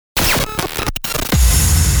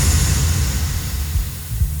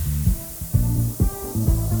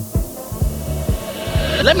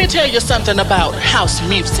Let me tell you something about house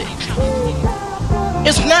music.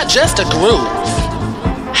 It's not just a groove.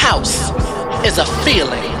 House is a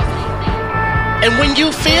feeling. And when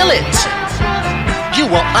you feel it, you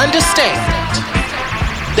will understand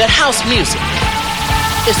that house music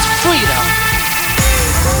is freedom.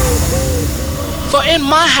 For in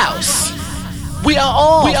my house, we are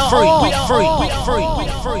all free.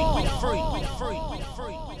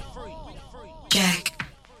 Jack,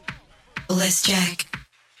 let's Jack.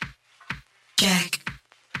 Jack,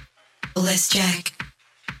 let's Jack.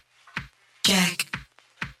 Jack,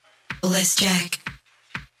 let's Jack.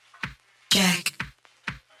 Jack,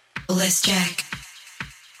 let's Jack.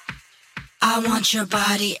 I want your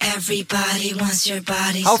body, everybody wants your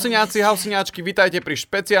body. Housiňáci, housiňáčky, vítajte pri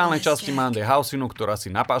špeciálnej časti Monday Housinu, ktorá si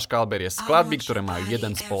na páškal berie skladby, ktoré majú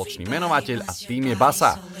jeden spoločný menovateľ a tým je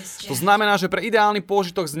basa. To znamená, že pre ideálny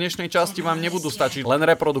pôžitok z dnešnej časti vám nebudú stačiť len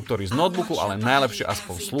reproduktory z notebooku, ale najlepšie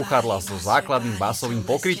aspoň slúchadlá so základným basovým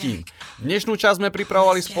pokrytím. Dnešnú časť sme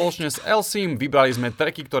pripravovali spoločne s Elsym, vybrali sme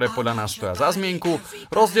tracky, ktoré podľa nás stoja za zmienku,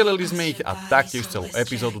 rozdelili sme ich a taktiež celú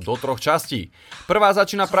epizódu do 3 častí. Prvá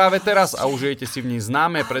začína práve teraz a užijete si v nej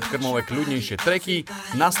známe predkrmové kľudnejšie tracky.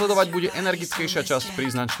 Nasledovať bude energickejšia časť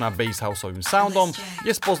príznačná basshouseovým soundom,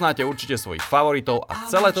 kde spoznáte určite svojich favoritov a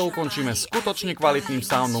celé to ukončíme skutočne kvalitným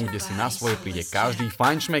soundom, kde si na svoje príde každý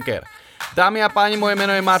fajnšmeker. Dámy a páni, moje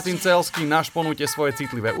meno je Martin Cehelsky, našponujte svoje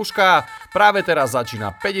citlivé ušká. Práve teraz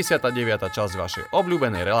začína 59. časť vašej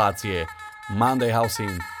obľúbenej relácie Monday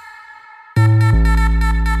Housin.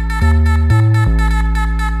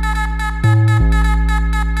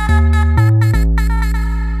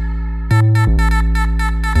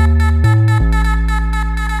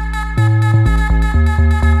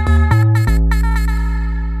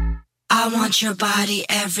 Your body,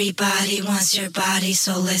 everybody wants your body,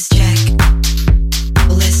 so let's jack.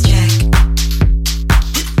 Let's jack.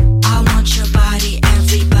 I want your body,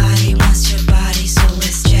 everybody wants your body, so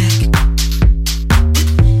let's jack.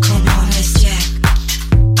 Come on, let's jack.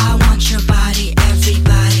 I want your body,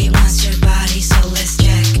 everybody wants your body, so let's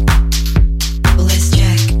jack. Let's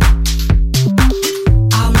jack.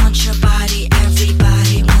 I want your body,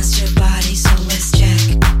 everybody wants your body, so let's jack.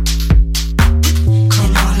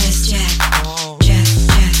 Come on, let's jack.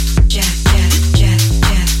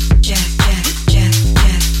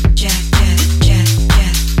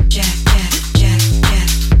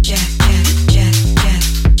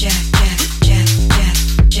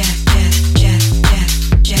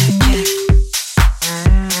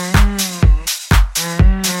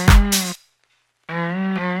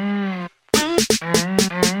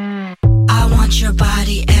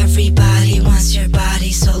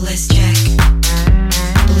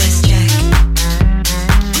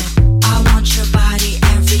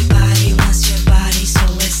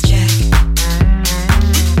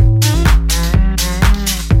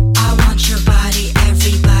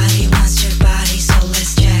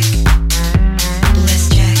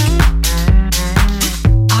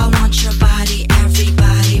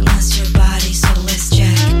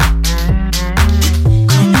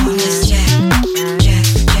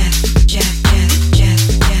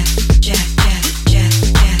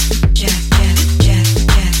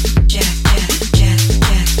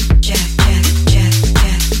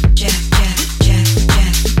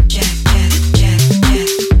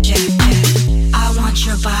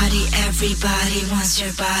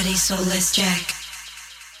 So let's jack.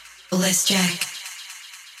 Let's jack.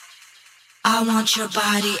 I want your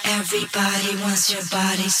body, everybody wants your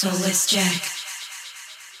body, so let's jack.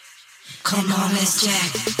 Come on, let's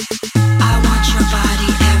jack. I want your body,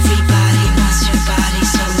 everybody wants your body,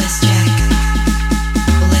 so let's jack.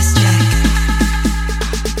 Let's jack.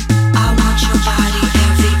 I want your body,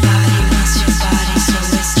 everybody wants your body, so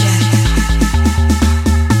let's jack.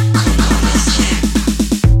 Come on, let's jack.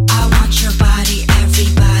 I want your body,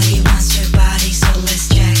 everybody wants your body, so let's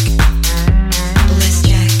jack. Let's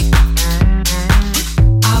jack.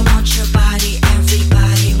 I want your body,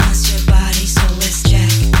 everybody wants your body, so let's jack.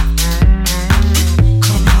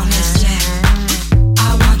 Come on, let's jack.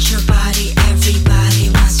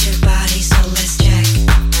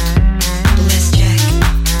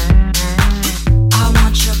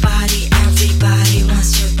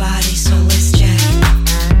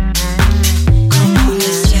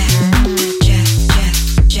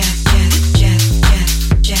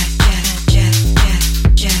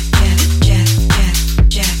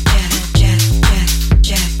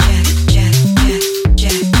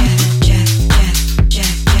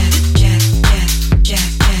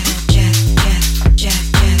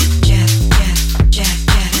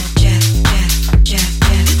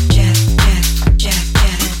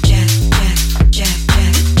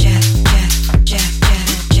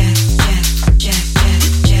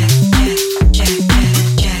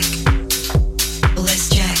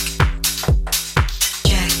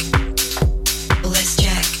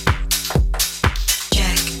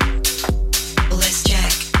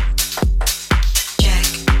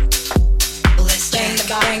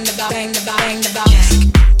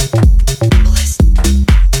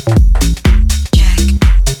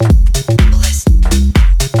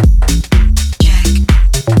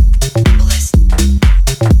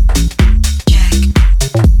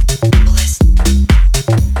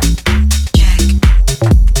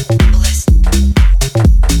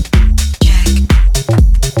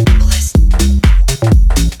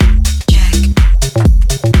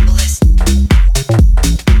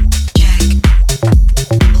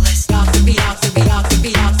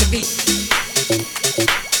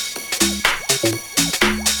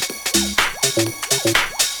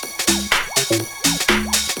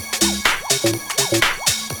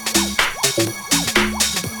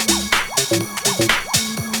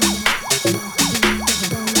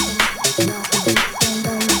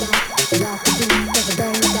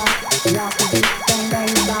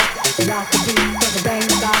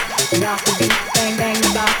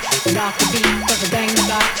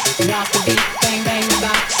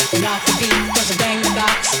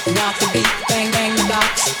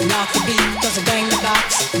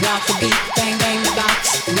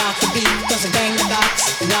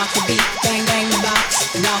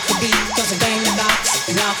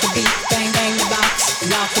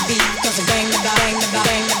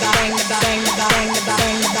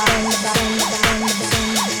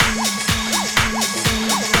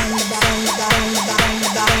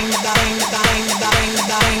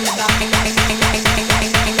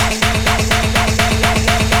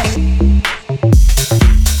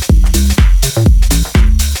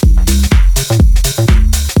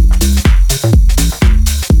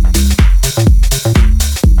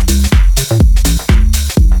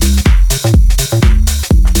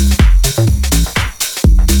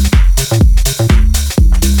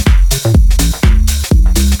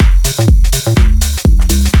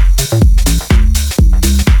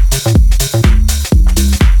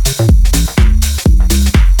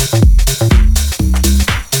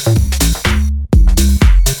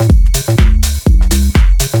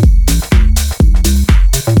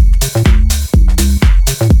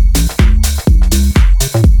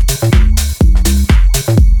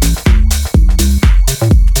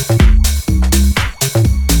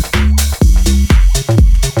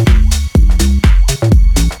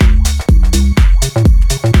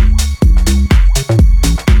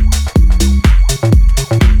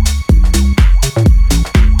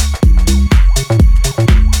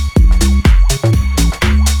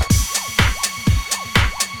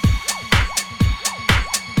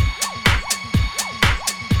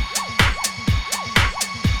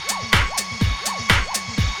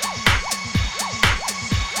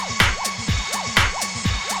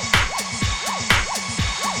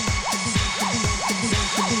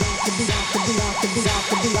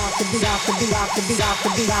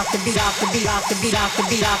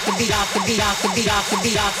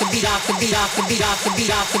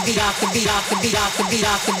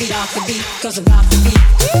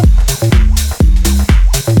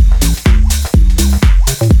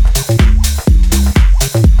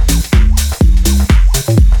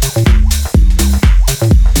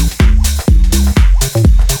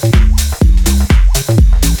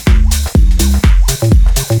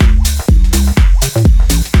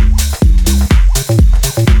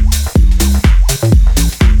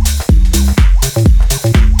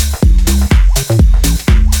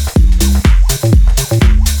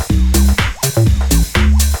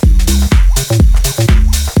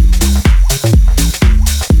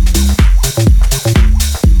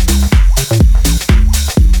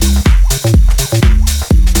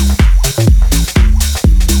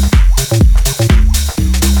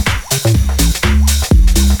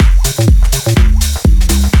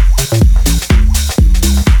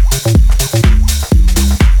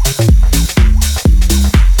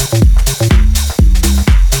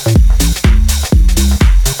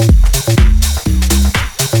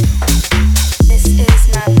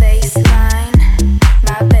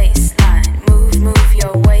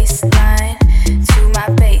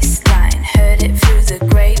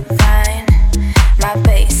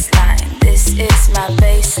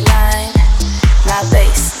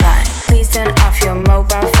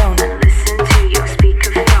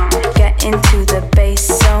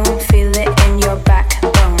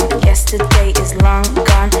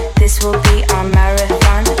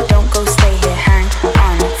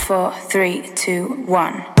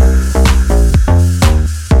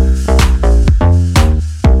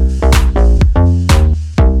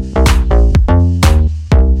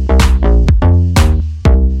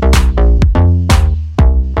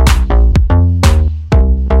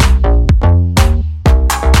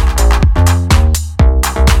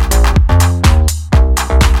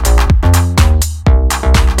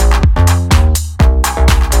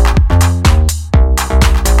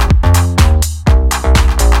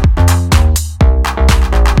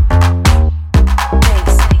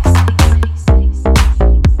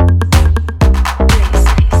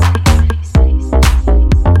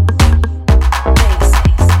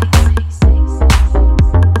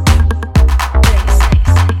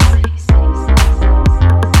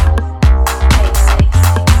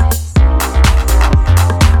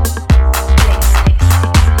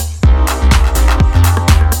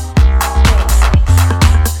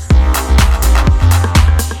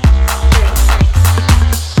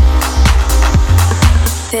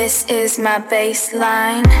 is my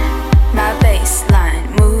baseline, my baseline.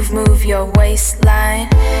 Move your waistline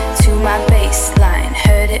to my baseline.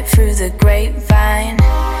 Heard it through the grapevine.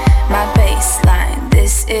 My baseline,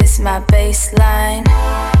 this is my baseline,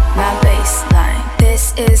 my baseline.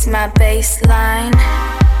 This is my baseline,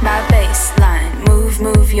 my baseline.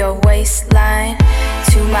 Move your waistline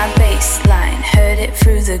to my baseline. Heard it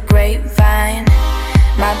through the grapevine.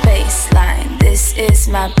 My baseline, this is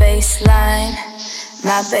my baseline,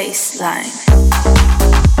 my baseline.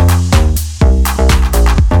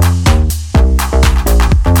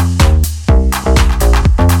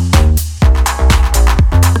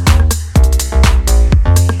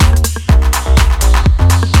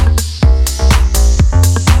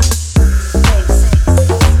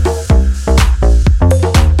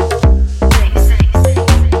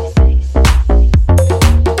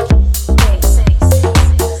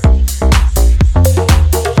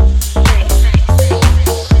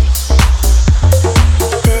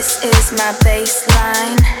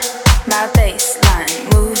 My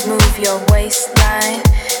baseline, move your waistline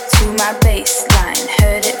to my baseline.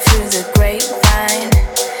 Heard it through the grapevine.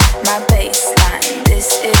 My baseline,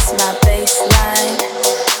 this is my baseline,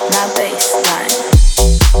 my baseline.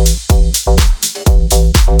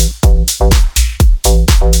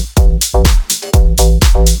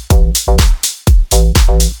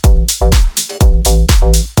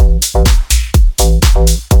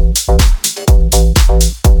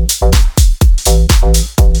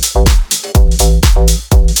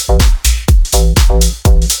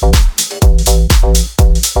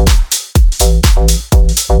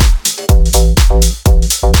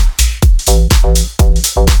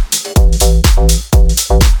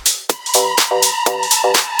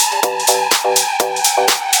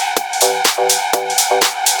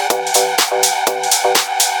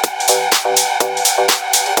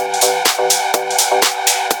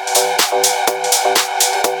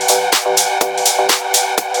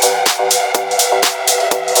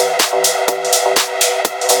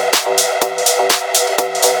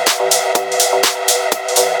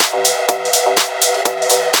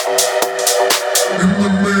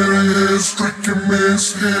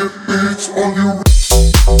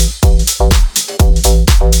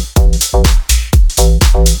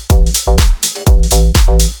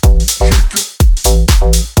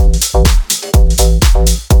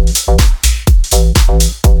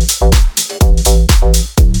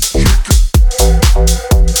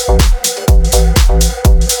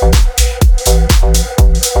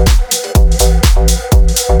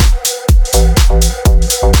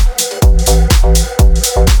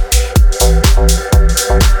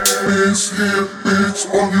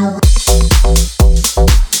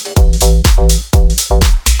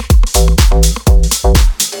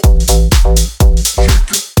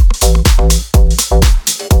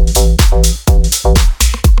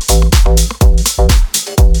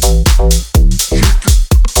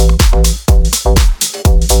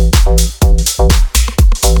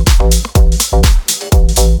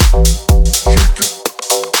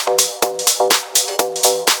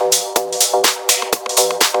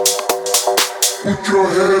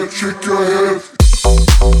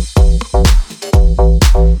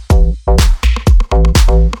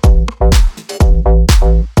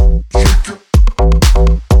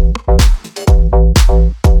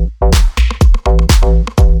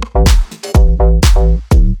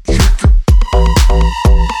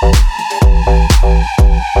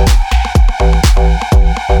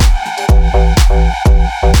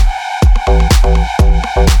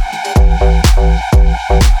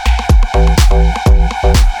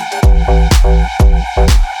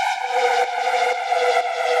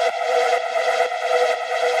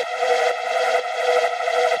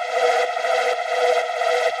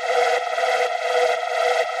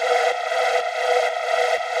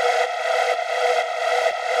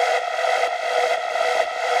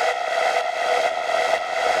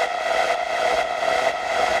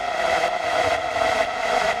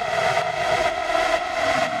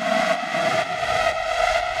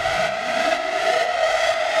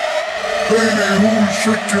 Lady, who's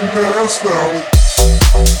shaking that ass now?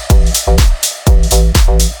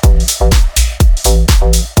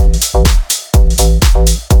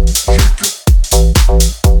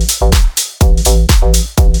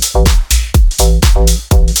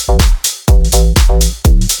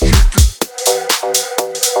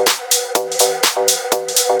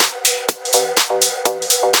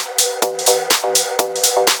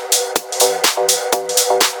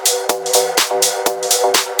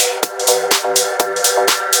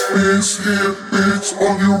 This hit beats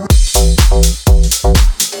on you.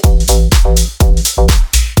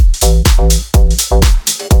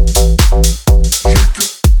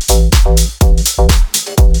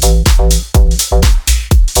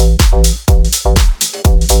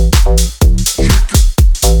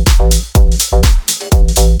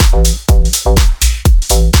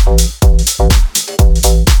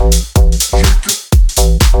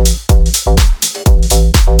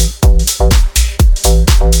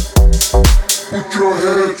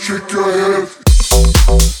 shake your head.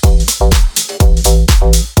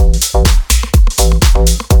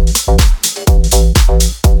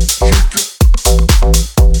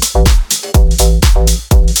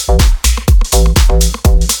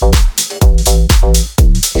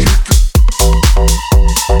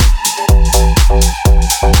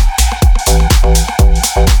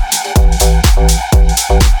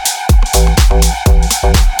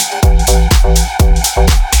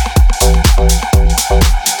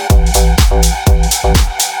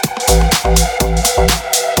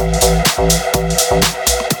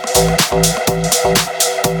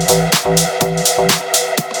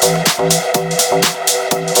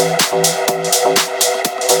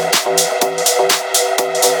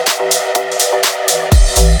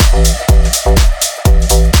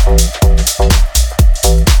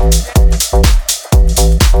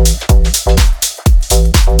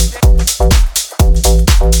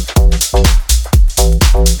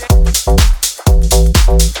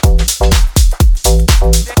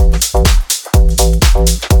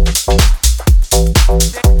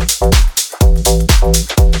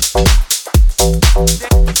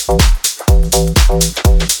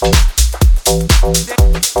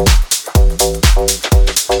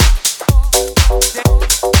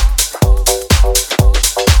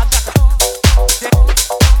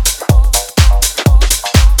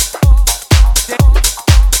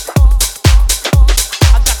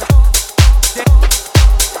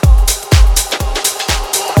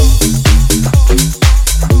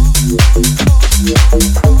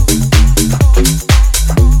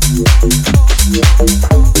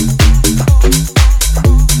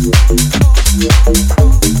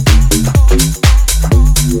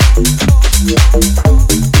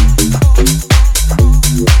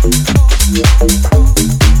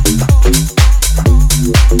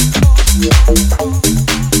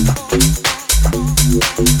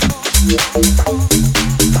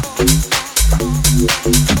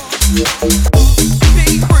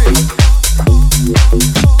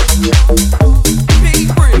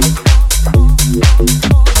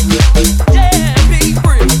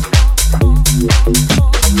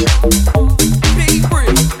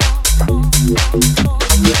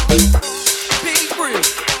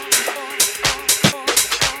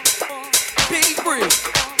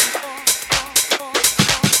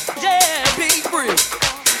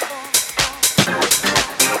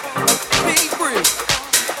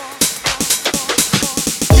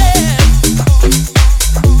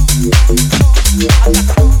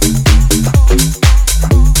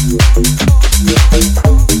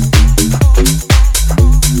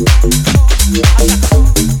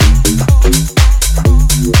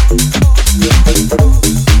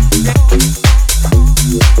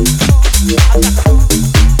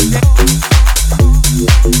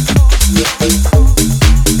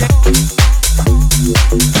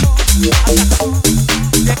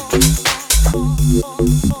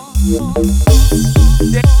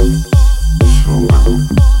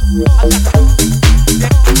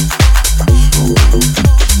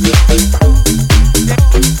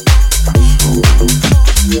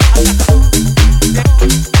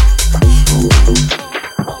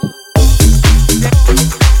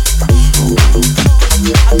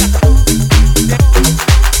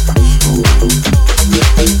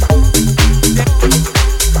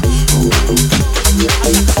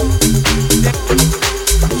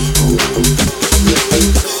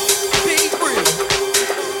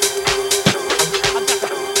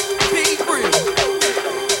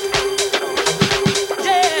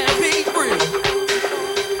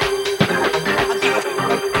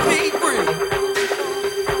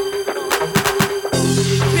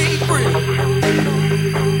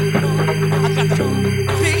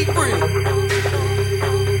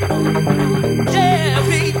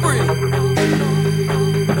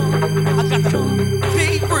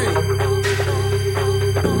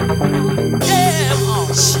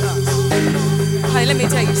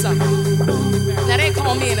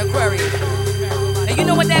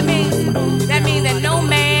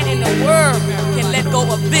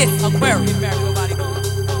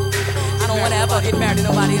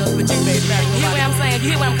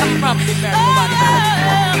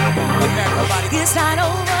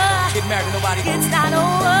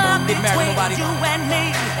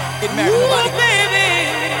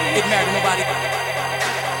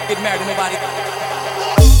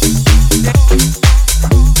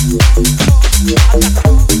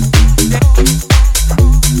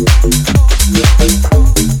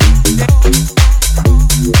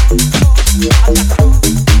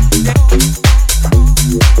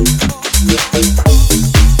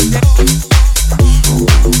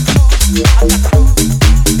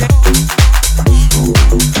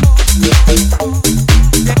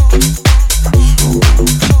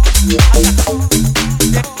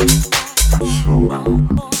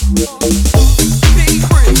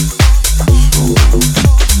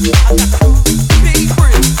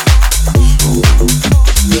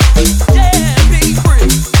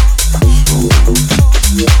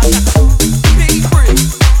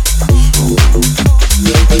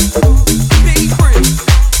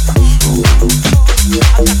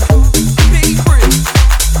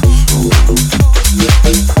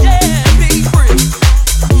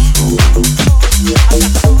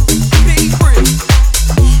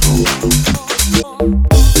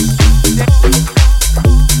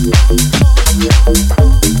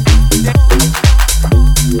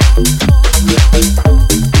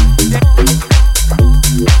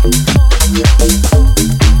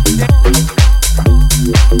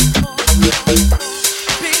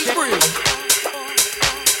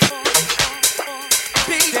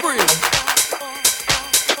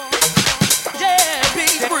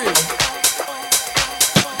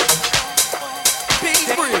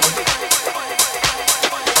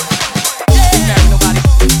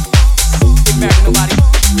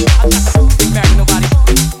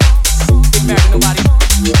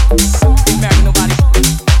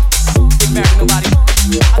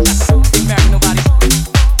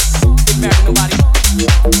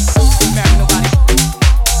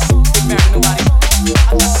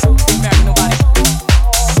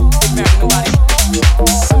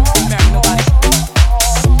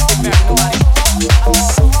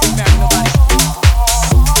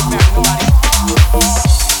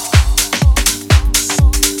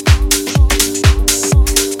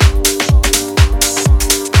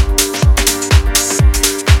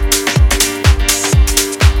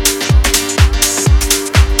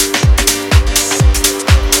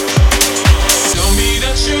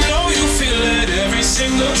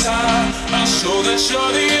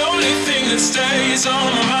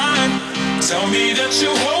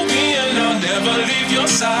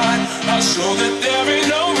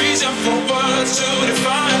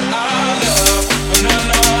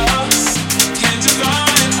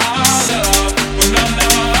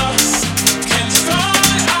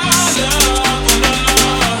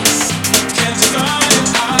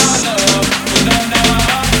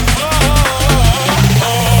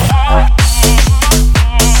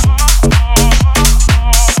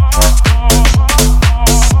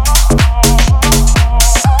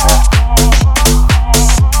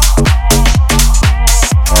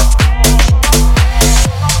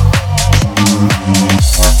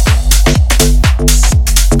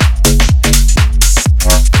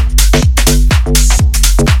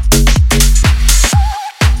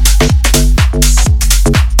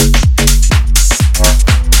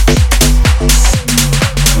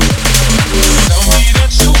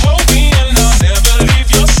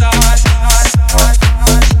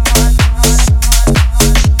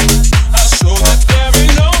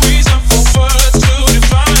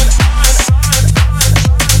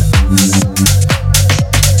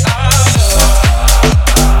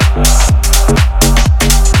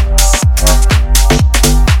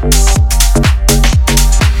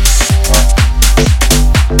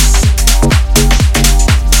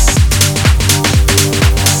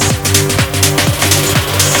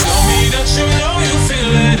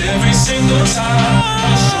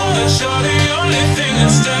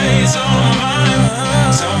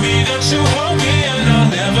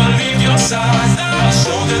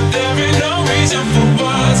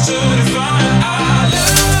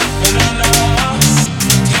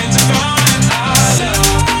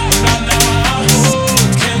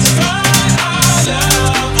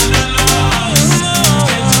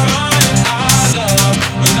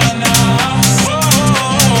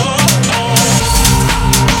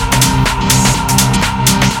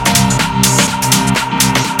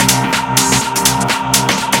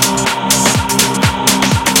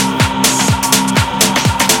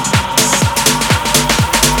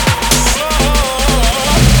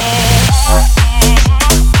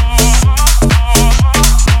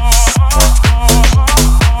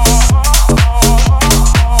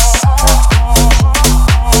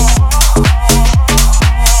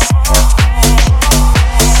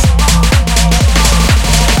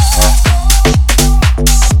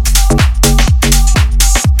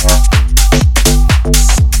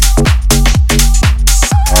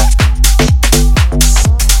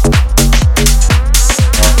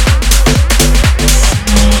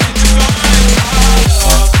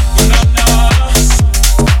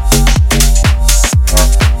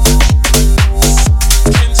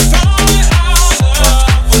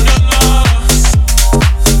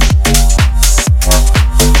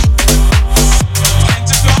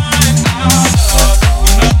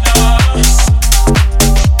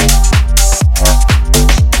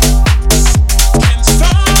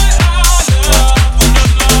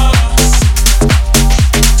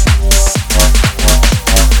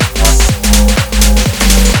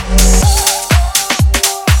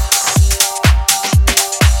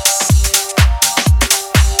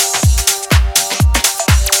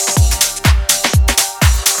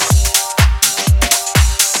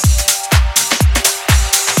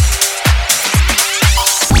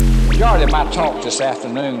 My talk this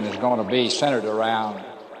afternoon is going to be centered around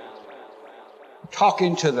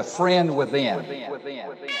talking to the friend within.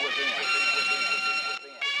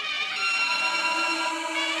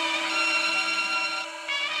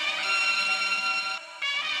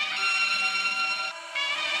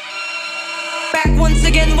 Back once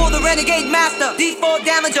again for the renegade master. D4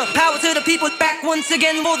 damager, power to the people. Back once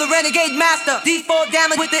again for the renegade master. D4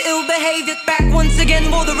 damage with the ill behavior. Back once again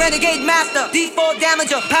for the renegade master. D4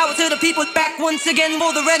 damager, power to the people. Back once again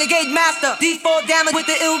for the renegade master. D4 damage with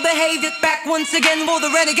the ill behavior. Back once again for the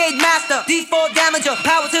renegade master. D4 damager,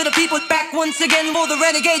 power to the people. Back once again for the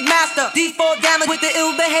renegade master. D4 damage with the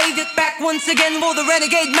ill behavior. Back once again for the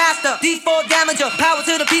renegade master. D4 damager, power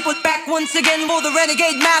to the people. Back once again for the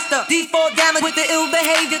renegade master. D4 damage with the ill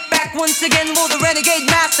behavior. Back once again for the renegade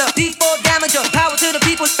master. D4 damager, power to the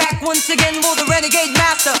people. Back once again for the renegade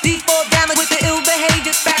master. D4 damage with the ill behavior.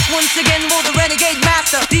 Back once again for the renegade master.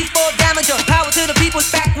 D4 damager, power to the people.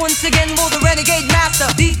 Back once again for the renegade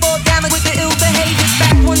master. D4 damage with the ill behavior.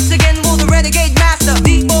 Back once again for the renegade master.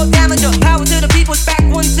 D4 damager, power to the people. Back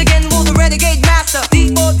once again for the renegade master.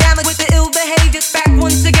 D4 damage with the ill behavior. Back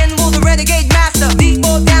once again for the renegade master.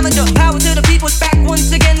 D4 damager, power to the people. Back once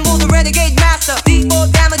again for the renegade master.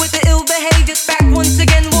 D4 damage with the ill behavior. Back once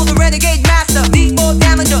again for the renegade master. D4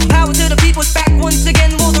 damager, power to the people. Back once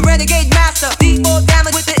again for the renegade master. D4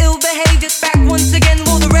 damage with the ill behavior. Back once again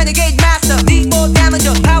for the renegade master. D4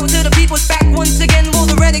 damager, power to the people. Back once again for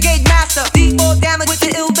the renegade master. D4 damage with the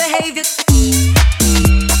ill behavior.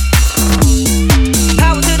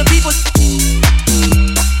 Power to the people.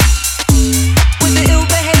 With the ill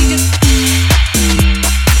behavior.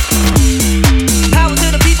 Power to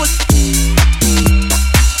the people.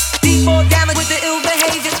 D4 damage with the ill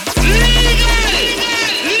behavior.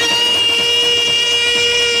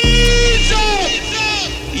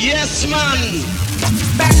 Yes, man.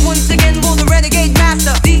 Back once again for the renegade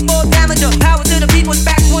master. D4 damager, power to the people.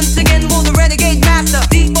 Back once again for the renegade master.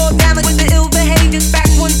 D4 damage with the ill behavior. Back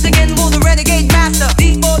once again for the renegade master.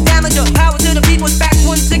 D4 damager, power to the people. Back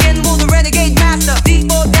once again for the renegade master.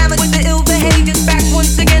 D4 damage with the ill behavior. Back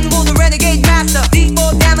once again for the renegade master.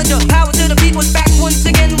 D4 damager, power to the people. Back once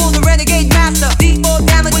again for the renegade master. D4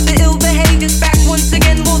 damage with the ill behavior. Back once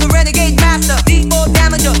again for the renegade master. D4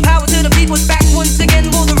 damager, power to the people. Back once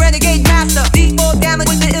again for the renegade master. D4 damage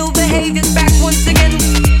with the ill behavior. Back once again.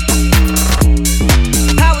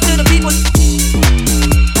 Power to the people.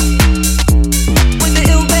 With the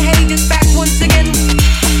ill behavior. Back once again.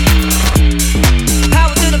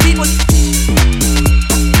 Power to the people.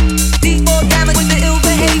 D4 damage with the ill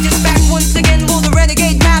behavior. Back once again for the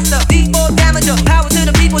renegade master. D4 damager. Power to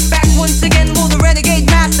the people. Back once again for the renegade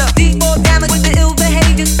master. D4 damage with the ill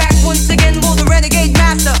behavior. Back once again for the renegade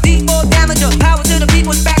master. D4 damager. Power to the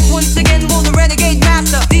people. Back once again for the renegade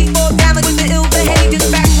master. D4 damage with the ill behavior.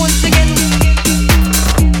 Back once again.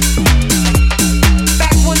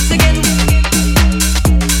 Back once again.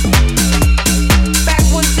 Back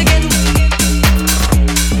once again.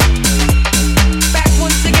 Back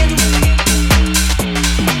once again.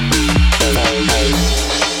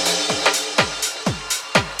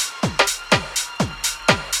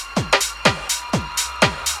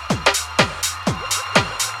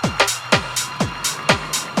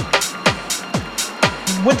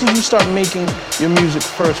 What did you start making your music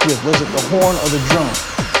first with? Was it the horn or the drum?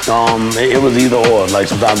 It was either or. Like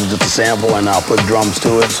sometimes it's just a sample and I'll put drums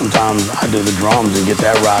to it. Sometimes I do the drums and get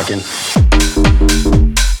that rocking.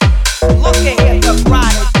 Look at here, you're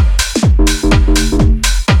riding.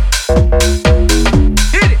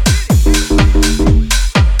 Hit it.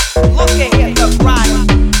 Look at here, you're riding.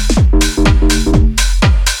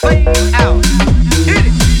 Play out. Hit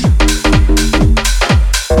it.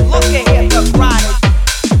 Look at here, you're riding.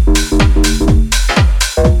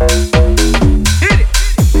 Hit it.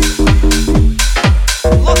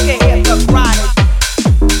 Look at here, you're riding.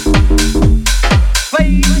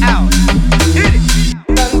 Play out. Hit it.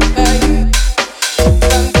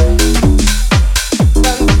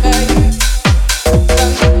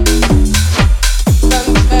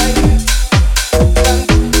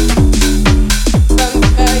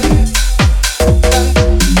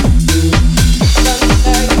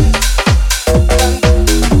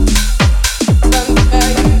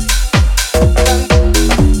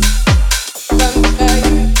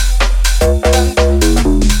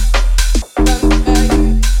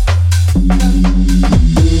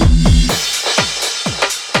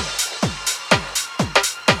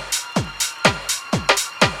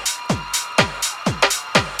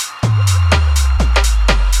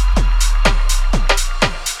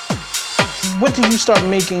 What did you start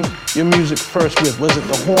making your music first with? Was it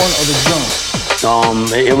the horn or the drum?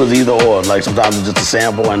 It was either or. Like sometimes it's just a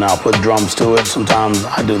sample and I'll put drums to it. Sometimes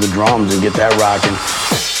I do the drums and get that rocking.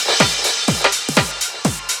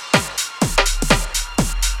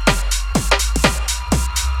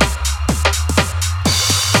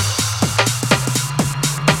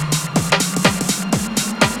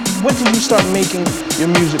 What did you start making your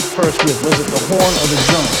music first with? Was it the horn or the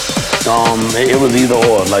drum? It was either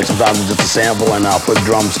or. Like sometimes it's just a sample and I'll put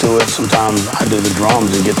drums to it. Sometimes I do the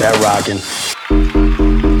drums and get that rocking.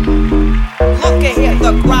 Look at here,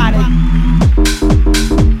 the grotty.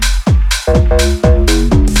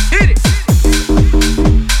 Hit it.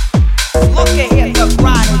 Look at here, the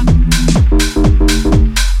grotty.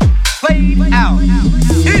 Play it out.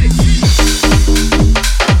 Hit it.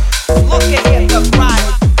 Look at here, the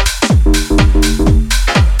grotty.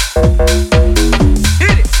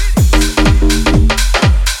 Hit it.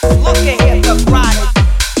 Look at here, the grotty.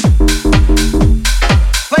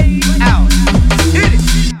 Play it out. Hit it.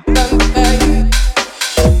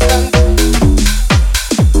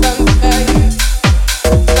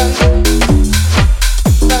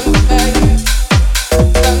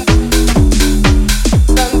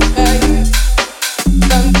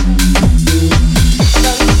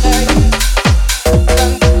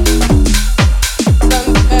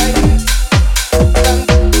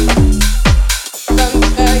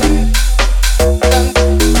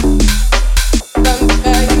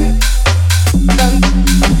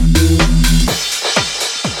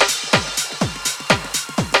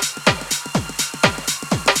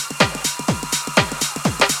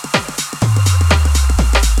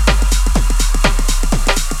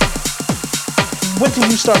 What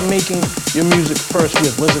did you start making your music first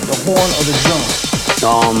with? Was it the horn or the drum?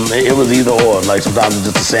 It was either or. Like sometimes it's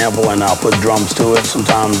just a sample and I'll put drums to it.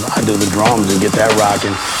 Sometimes I do the drums and get that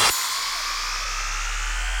rocking.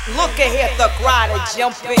 Look at here, the grotty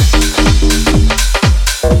jumping.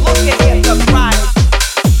 Look at here, the grotty.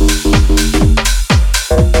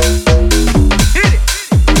 Hit it.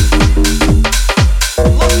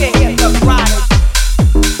 Look at here, the grotty.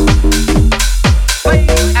 Play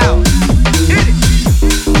it out. Hit it.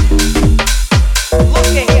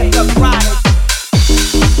 Look at here, the grotty.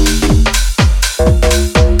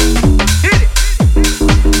 Hit it.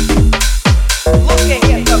 Look at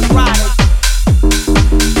here, the grotty.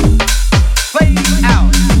 Play it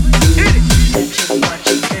out. Hit it. Watch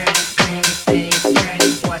it, turn it, bring it, babe, turn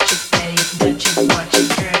it, watch it, babe, touch it, watch it,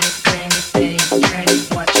 turn it, bring it, babe, turn it,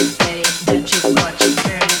 watch it, babe, touch it, watch it,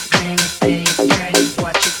 turn it, bring it, babe, turn it,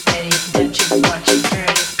 watch it, babe, touch it, watch it,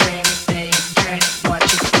 turn it, bring it, babe, turn it, watch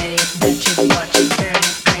it, babe, touch it, watch it, turn it,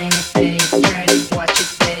 bring it, babe, turn it, watch it,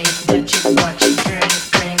 babe, touch it, watch it, turn it,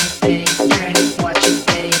 bring it, babe, turn it, watch it,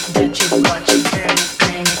 babe, touch it, watch it, turn it, bring it, babe, turn it, watch it, babe, touch it, watch it, turn it,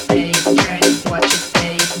 bring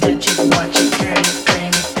it, babe,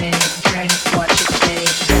 turn it, watch it, babe, touch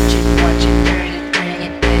it, watch it, turn it, bring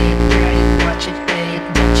it, babe, turn it, watch it, babe,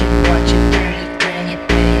 touch it, watch it, turn it, bring it,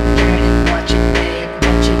 babe, turn it, watch it, babe,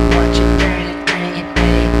 touch it, watch it, turn it, bring it,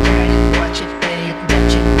 babe, turn it, watch it, babe,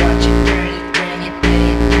 touch it, watch it, turn it, bring it,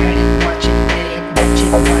 babe, turn it, watch it, babe, touch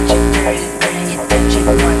it, watch it, turn it, bring it, touch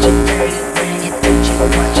it, watch it, turn it, bring it, touch it,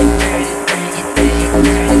 watch it, turn it, bring it, babe,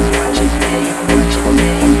 turn it, watch it, babe, watch it,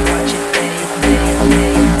 babe, watch it, babe, babe,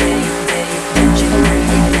 babe, babe, touch it, bring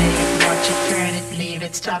it, babe, watch it, turn it, leave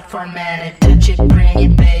it, stop, format it, touch it, bring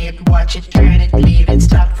it, babe, watch it, turn it, leave it,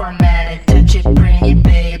 stop, format it, touch it, bring it,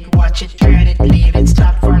 babe, watch it, turn it, leave it,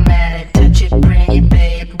 stop, format it, touch it, bring it,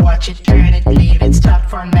 babe, watch it, turn it, leave it, stop,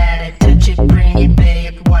 format it, touch it, bring it,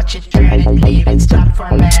 babe, watch it, turn it, leave it, stop,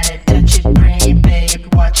 format it, touch it, bring it,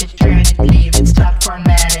 babe, watch it, turn it, leave it, stop,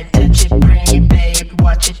 format it, touch it, bring it, babe,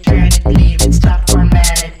 watch it, turn it, leave it, stop,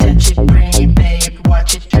 format it, touch it, bring it, babe,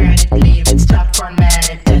 watch it, turn it, leave it, stop, format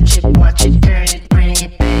it, touch it, watch it, turn it, bring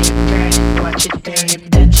it, babe, turn it, watch it, turn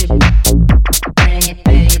it, touch it, bring it,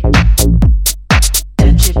 babe,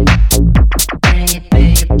 touch it, bring it,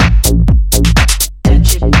 babe,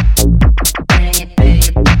 touch it, bring it,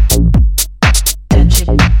 babe, touch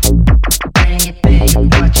it, bring it,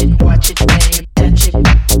 babe, watch it, babe, touch it,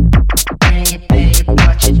 bring it, babe,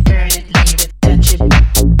 watch it, turn it, leave it, touch it,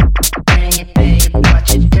 bring it, babe,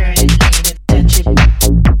 watch it, turn it, leave it, touch it,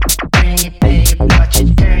 bring it, babe, watch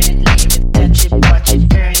it, turn it, leave it, touch it, watch it,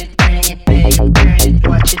 turn it, bring it, babe, turn it,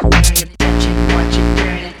 watch it, bring it, touch it, watch it,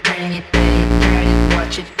 turn it, bring it, babe, turn it,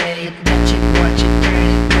 watch it, babe, touch it, watch it, turn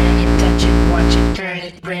it, bring it, touch it, watch it, turn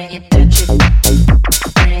it, bring it, touch it,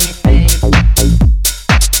 bring it, babe,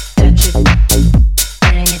 touch it,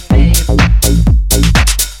 bring it, babe,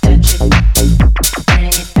 touch it,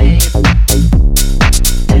 bring it, babe,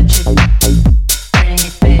 touch it, bring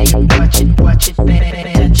it, babe, watch it, babe,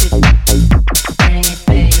 touch it, bring it,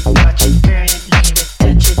 babe, watch it, turn it,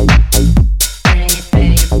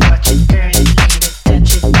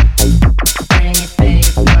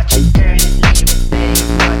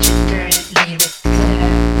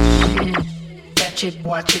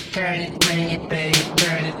 watch it, turn it, bring it, babe,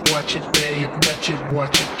 turn it, watch it, babe, touch it,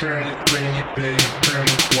 watch it, turn it, bring it, babe, turn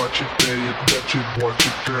it, watch it, babe, touch it, watch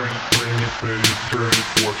it, turn it, bring it, babe, turn it,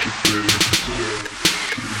 watch it, babe,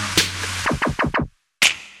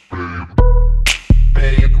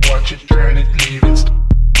 babe, watch it, turn it, leave it,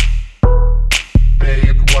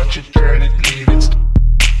 babe, watch it, turn it, leave it,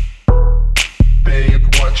 babe,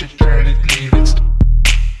 watch it, turn it, leave it,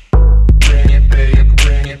 bring it, babe,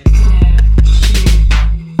 bring it.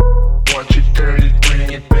 Watch it, turn it,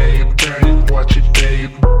 bring it, babe, turn it, watch it,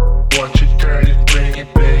 babe. Watch it, turn it, bring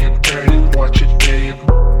it, babe, turn it, watch it, babe.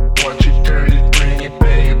 Watch it, turn it, bring it,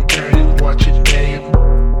 babe, turn it, watch it, babe.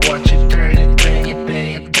 Watch it, turn it, bring it,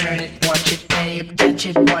 babe, turn it, watch it, babe. Touch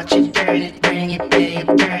it, watch it, turn it, bring it, babe,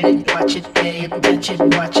 turn it, watch it, babe. Touch it,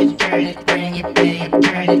 watch it, turn it, bring it, babe,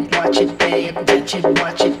 turn it, watch it, babe. Touch it,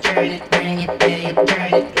 watch it, turn it, bring it, babe,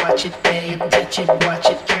 turn it, watch it, babe. Touch it, watch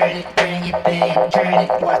it, turn it, bring it, babe, turn it,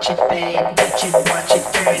 watch it, babe. Touch it, watch it,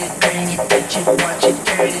 turn it, bring it, touch it, watch it,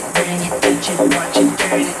 turn it, bring it, touch it, watch it,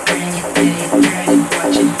 turn it, bring it, babe, turn it,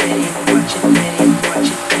 watch it, babe, watch it, babe, watch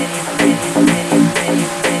it, babe, bring it, babe,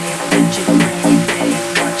 babe, babe, touch it, bring it, babe,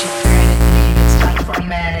 watch it, turn it, leave it, start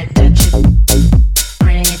format it, touch it,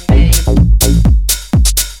 bring it, babe,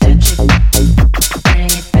 touch it,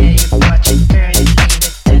 bring it, babe, watch it, turn it, leave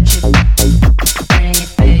it, touch it, bring it,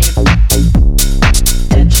 babe,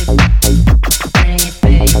 touch it, bring it,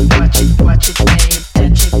 babe, watch it, touch it,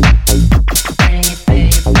 bring it,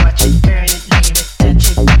 babe, watch it, turn it, leave it, touch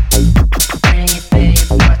it, bring it, babe,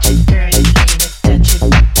 watch it, turn it, leave it, touch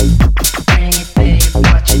it, bring it, babe,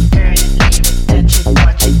 watch it, turn it, leave it, touch it,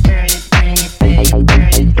 watch it, turn it, bring it, babe,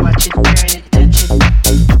 turn it, watch it, turn it, touch it,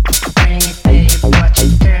 bring it, babe, watch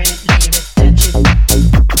it, turn it, leave it, touch it, bring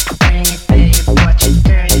it, babe, watch it, turn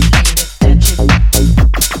it, leave it, touch it,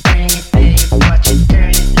 bring it, babe, watch it,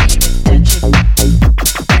 turn it, leave it, touch it,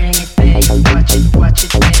 bring it, babe, watch it, watch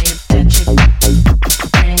it, babe, touch it,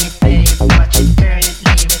 bring it, babe, watch it, turn it,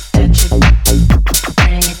 leave it, touch it,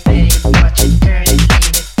 bring it, babe, watch it, turn it,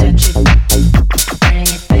 leave it, touch it, bring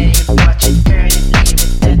it, babe, watch it, turn it, leave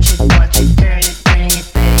it, touch it, watch it, turn it, bring it,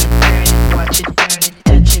 babe, turn it, watch it, turn it,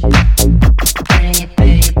 touch it, bring it,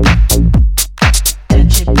 babe,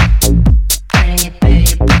 touch it, bring it, babe,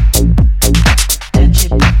 touch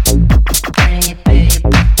it, bring it, babe,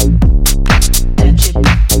 touch it,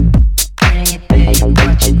 bring it, babe,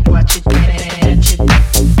 watch it, watch it, babe, touch it,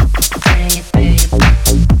 bring it, babe,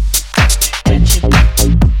 touch it,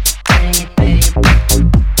 bring it, babe,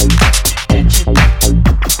 touch it,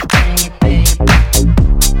 bring it, babe, touch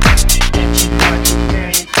it, watch it,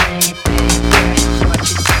 turn it, bring it, babe, turn it,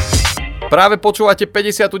 watch it. Práve počúvate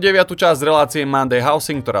 59. časť relácie Monday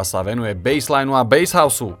Housing, ktorá sa venuje basslineu a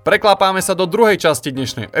basshouseu. Preklapáme sa do druhej časti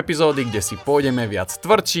dnešnej epizódy, kde si pôjdeme viac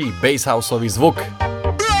tvrdší basshouseový zvuk.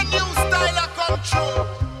 Brand new style a come true.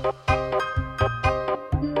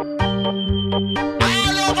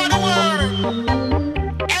 All over the world,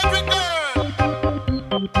 every girl.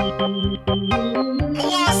 I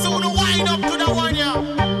want soon to wind up to the one, yeah.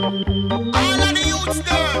 All of the youths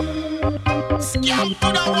there, scam to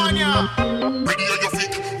the one, yeah. Ready on your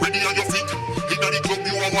feet, ready on your feet. Inna the club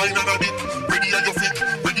you a wine and a dip. Ready on your feet,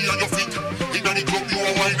 ready on your feet. Inna the club you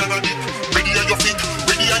a wine and a dip. Ready on your feet,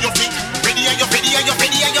 ready on your feet. Ready on your, ready on your,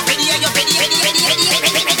 ready on your, ready on your, ready, ready, ready, ready,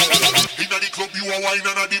 ready, ready, ready. Inna the club you a wine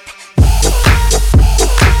and a dip.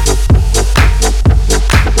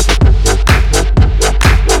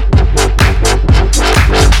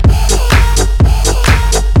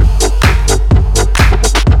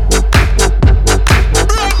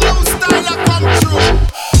 Brand new style a come true.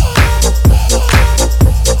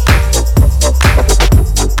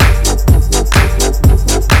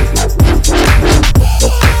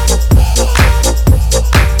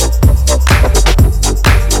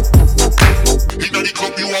 Inna the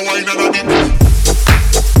club you a wine and a dip.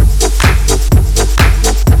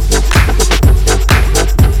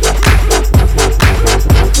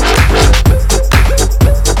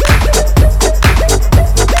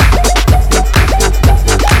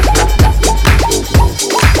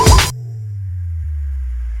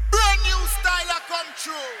 Brand new style a come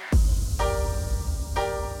true.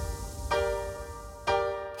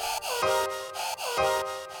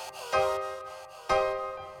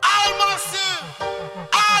 All massive,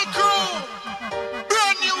 all crew.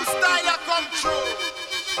 Brand new style a come true.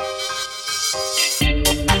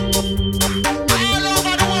 All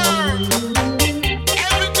over the world,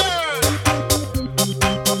 every girl.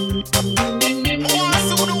 I want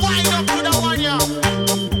soon to wind up to the one, yeah.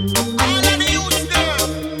 All of the youths there,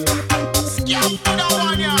 scam to the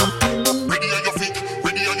one, yeah. Ready on your feet,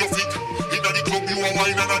 ready on your feet. Inna the club you a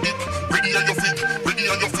wine and a dip. Ready on your feet, ready on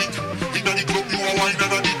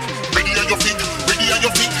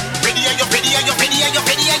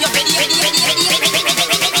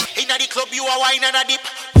a wine and a dip.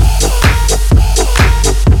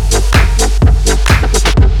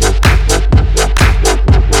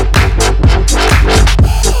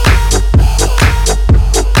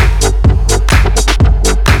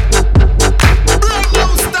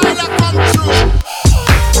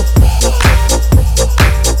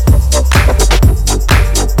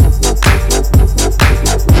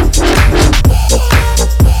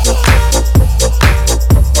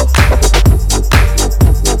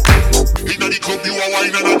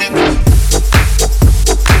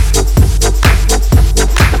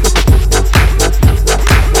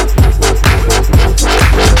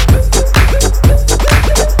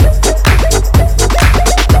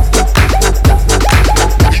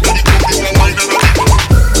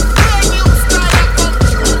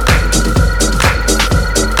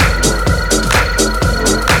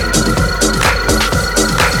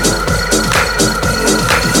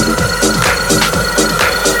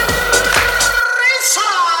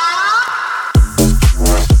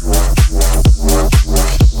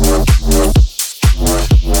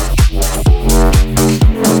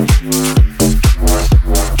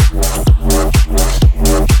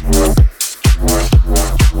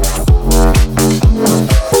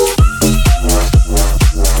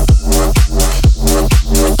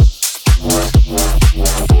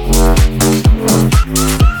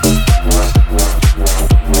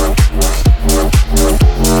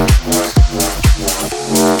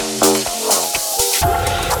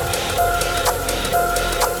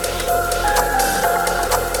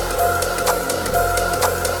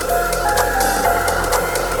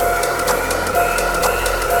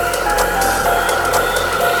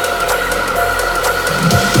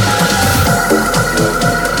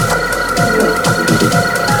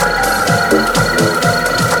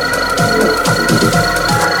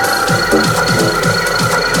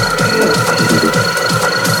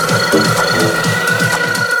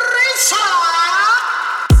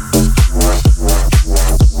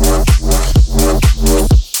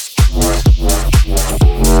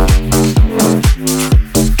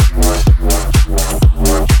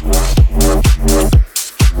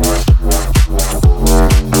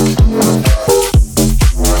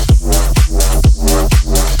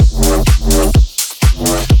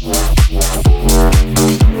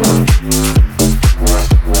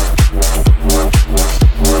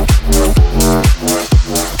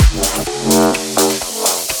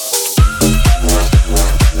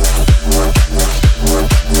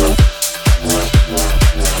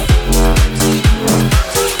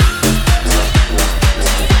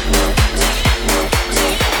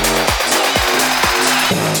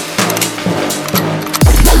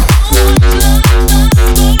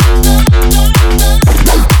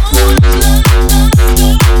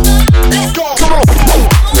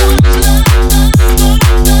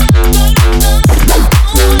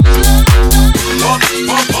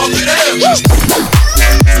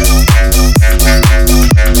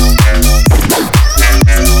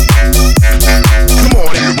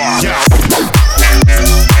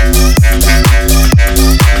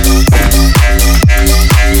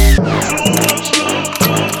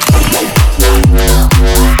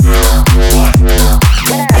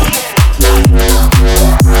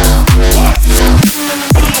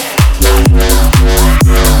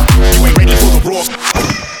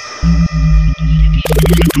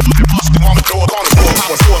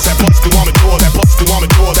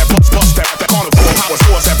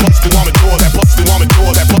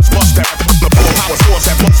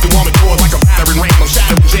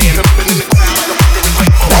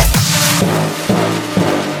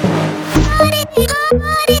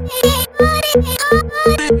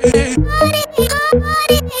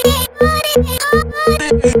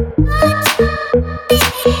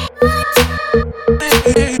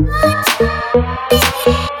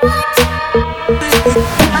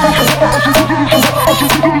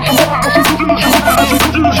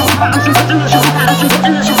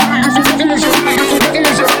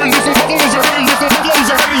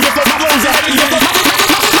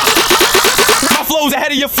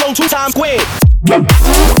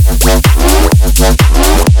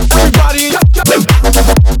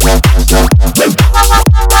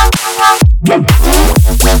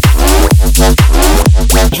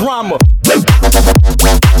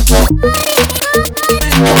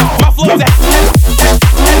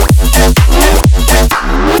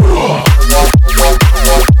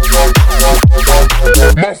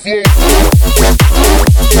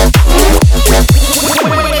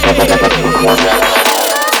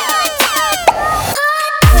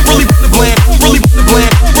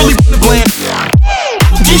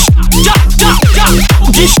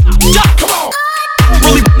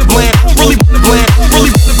 Really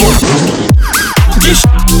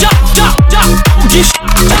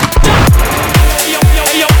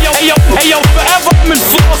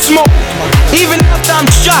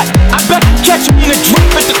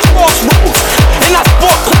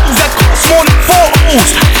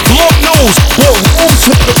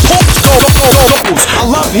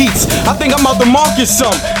I'm out the market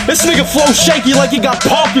some. This nigga flow shaky like he got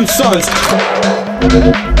Parkinson's.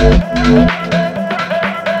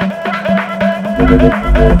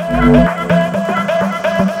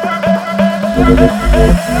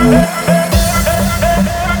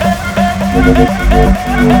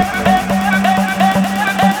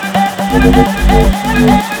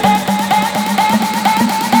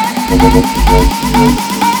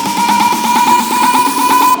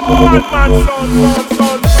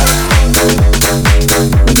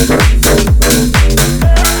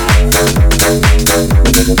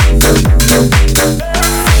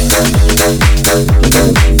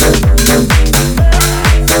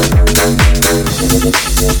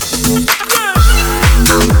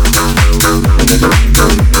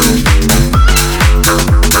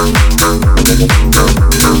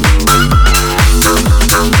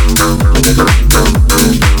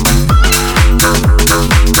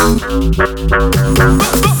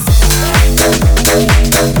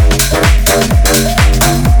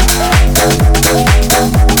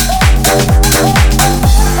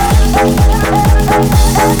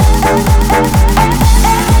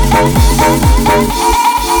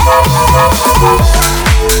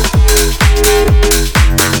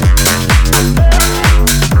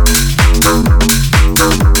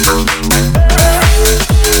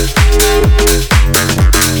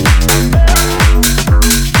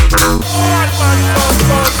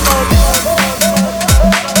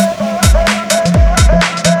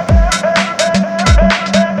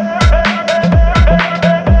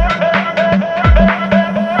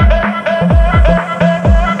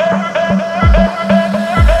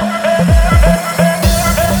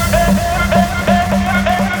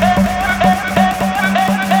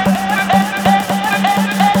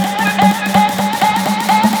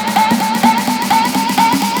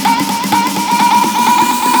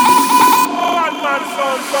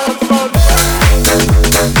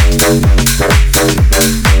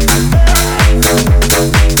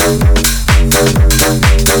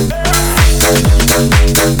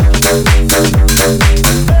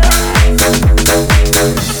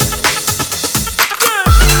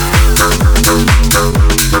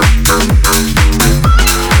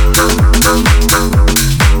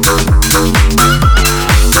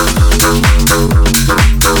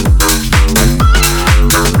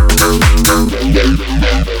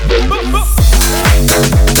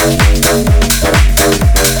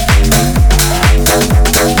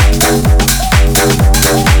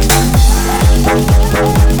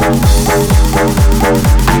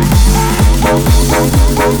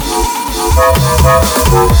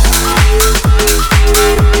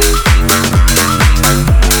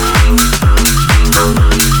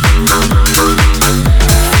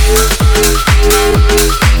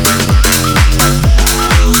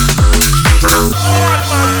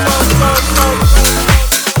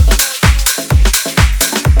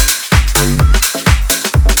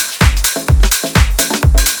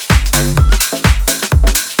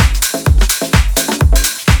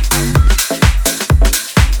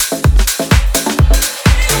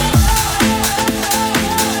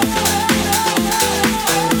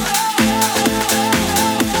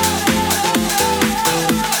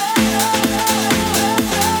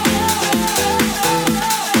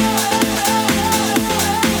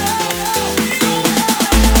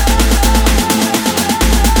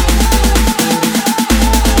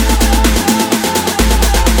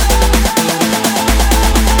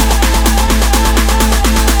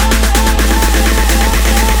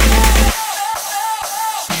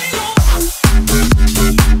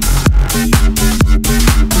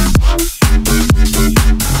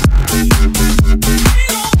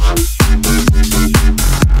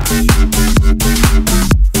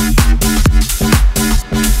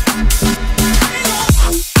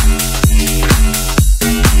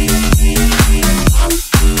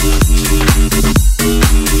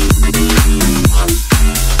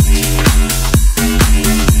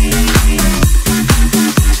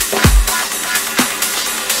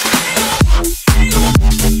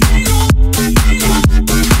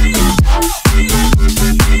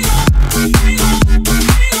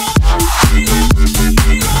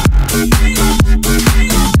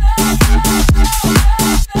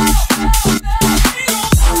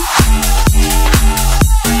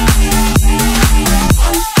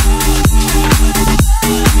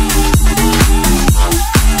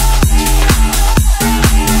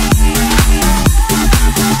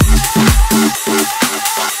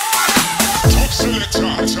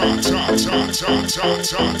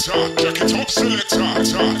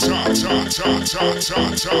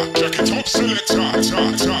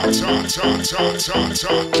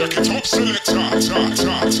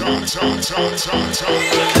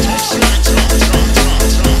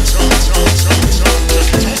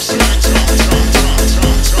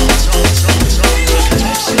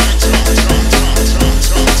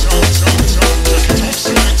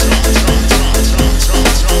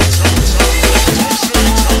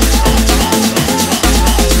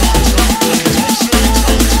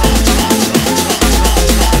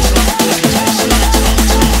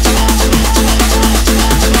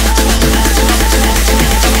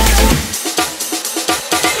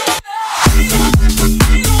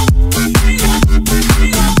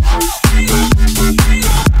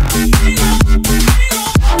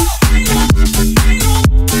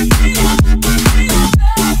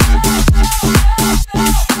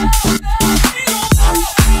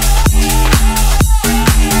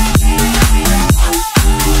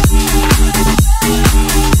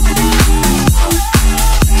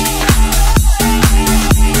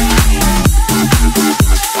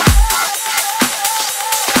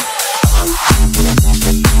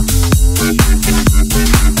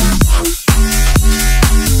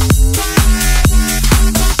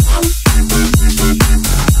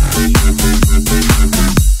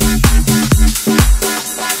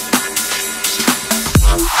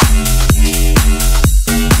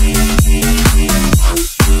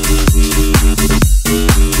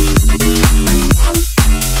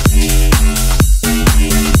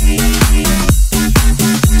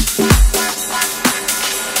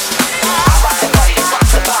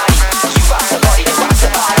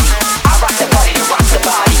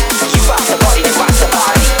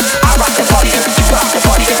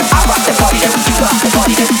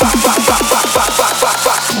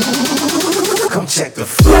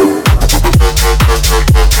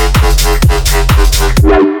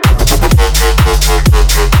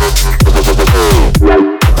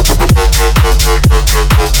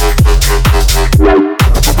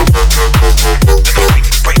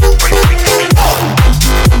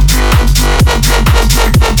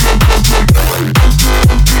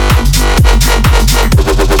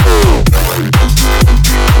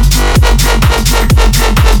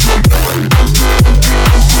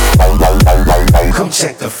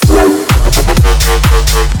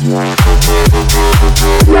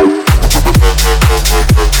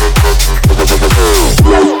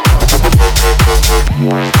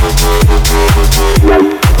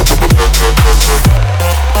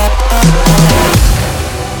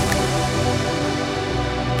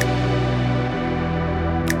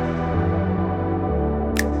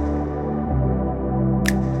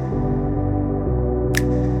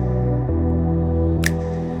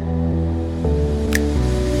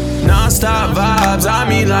 Non-stop vibes, I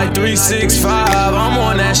mean like 365. I'm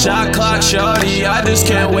on that shot clock, shorty. I just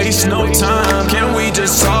can't waste no time. Can we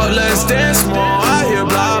just talk? Let's dance more. I hear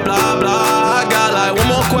blah blah blah. I got like one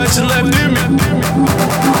more question left in me.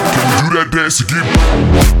 Can we do that dance again?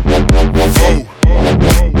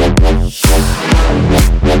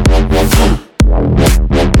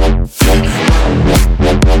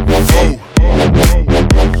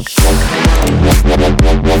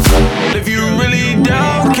 If you really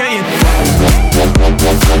down, can you?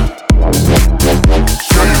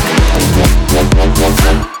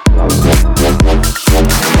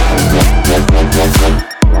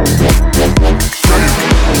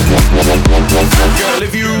 Girl,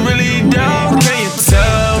 if you really down, can you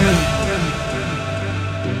tell me?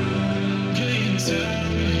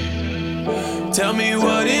 Tell me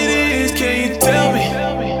what it is, can you tell me?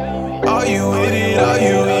 Are you with it, are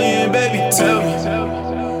you in, baby, tell me.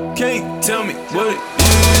 Can you tell me what it is,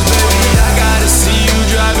 baby? I gotta see you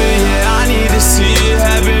driving, yeah, I need to see it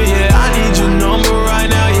happen, yeah. I need your number right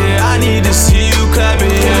now, yeah, I need to see you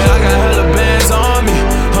clapping, yeah. I got hella bands on me,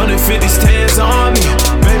 150 stands on me.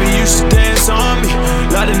 Baby, you should dance on me,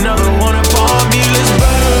 light another one up on me, let's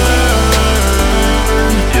burn,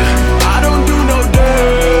 yeah. I don't do no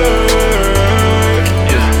dirt,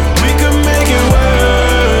 yeah. We can make it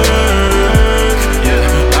work,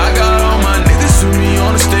 yeah. I got all my niggas with me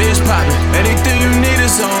on the stage poppin'. Anything you need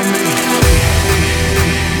is on me.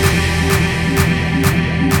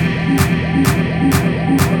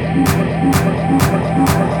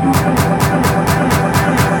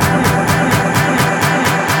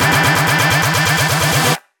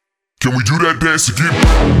 Can we do that dance again?